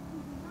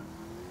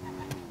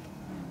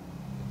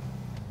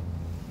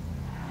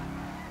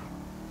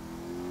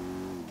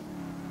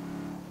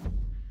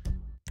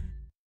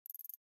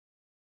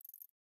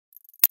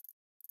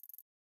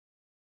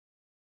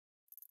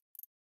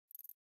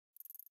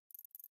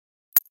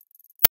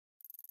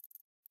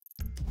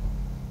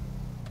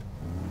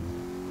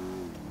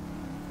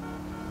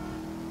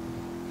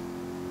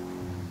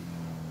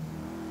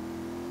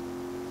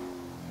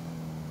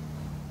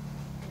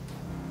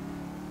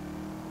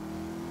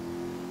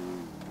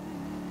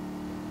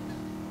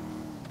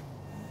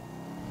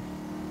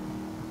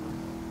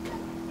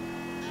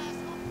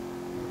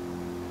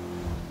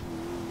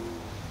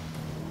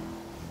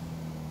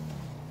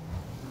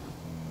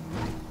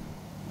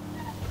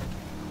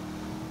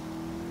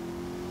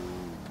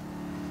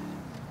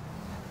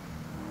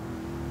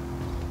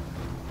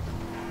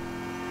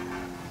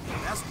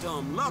 That's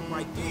dumb luck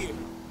right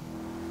there.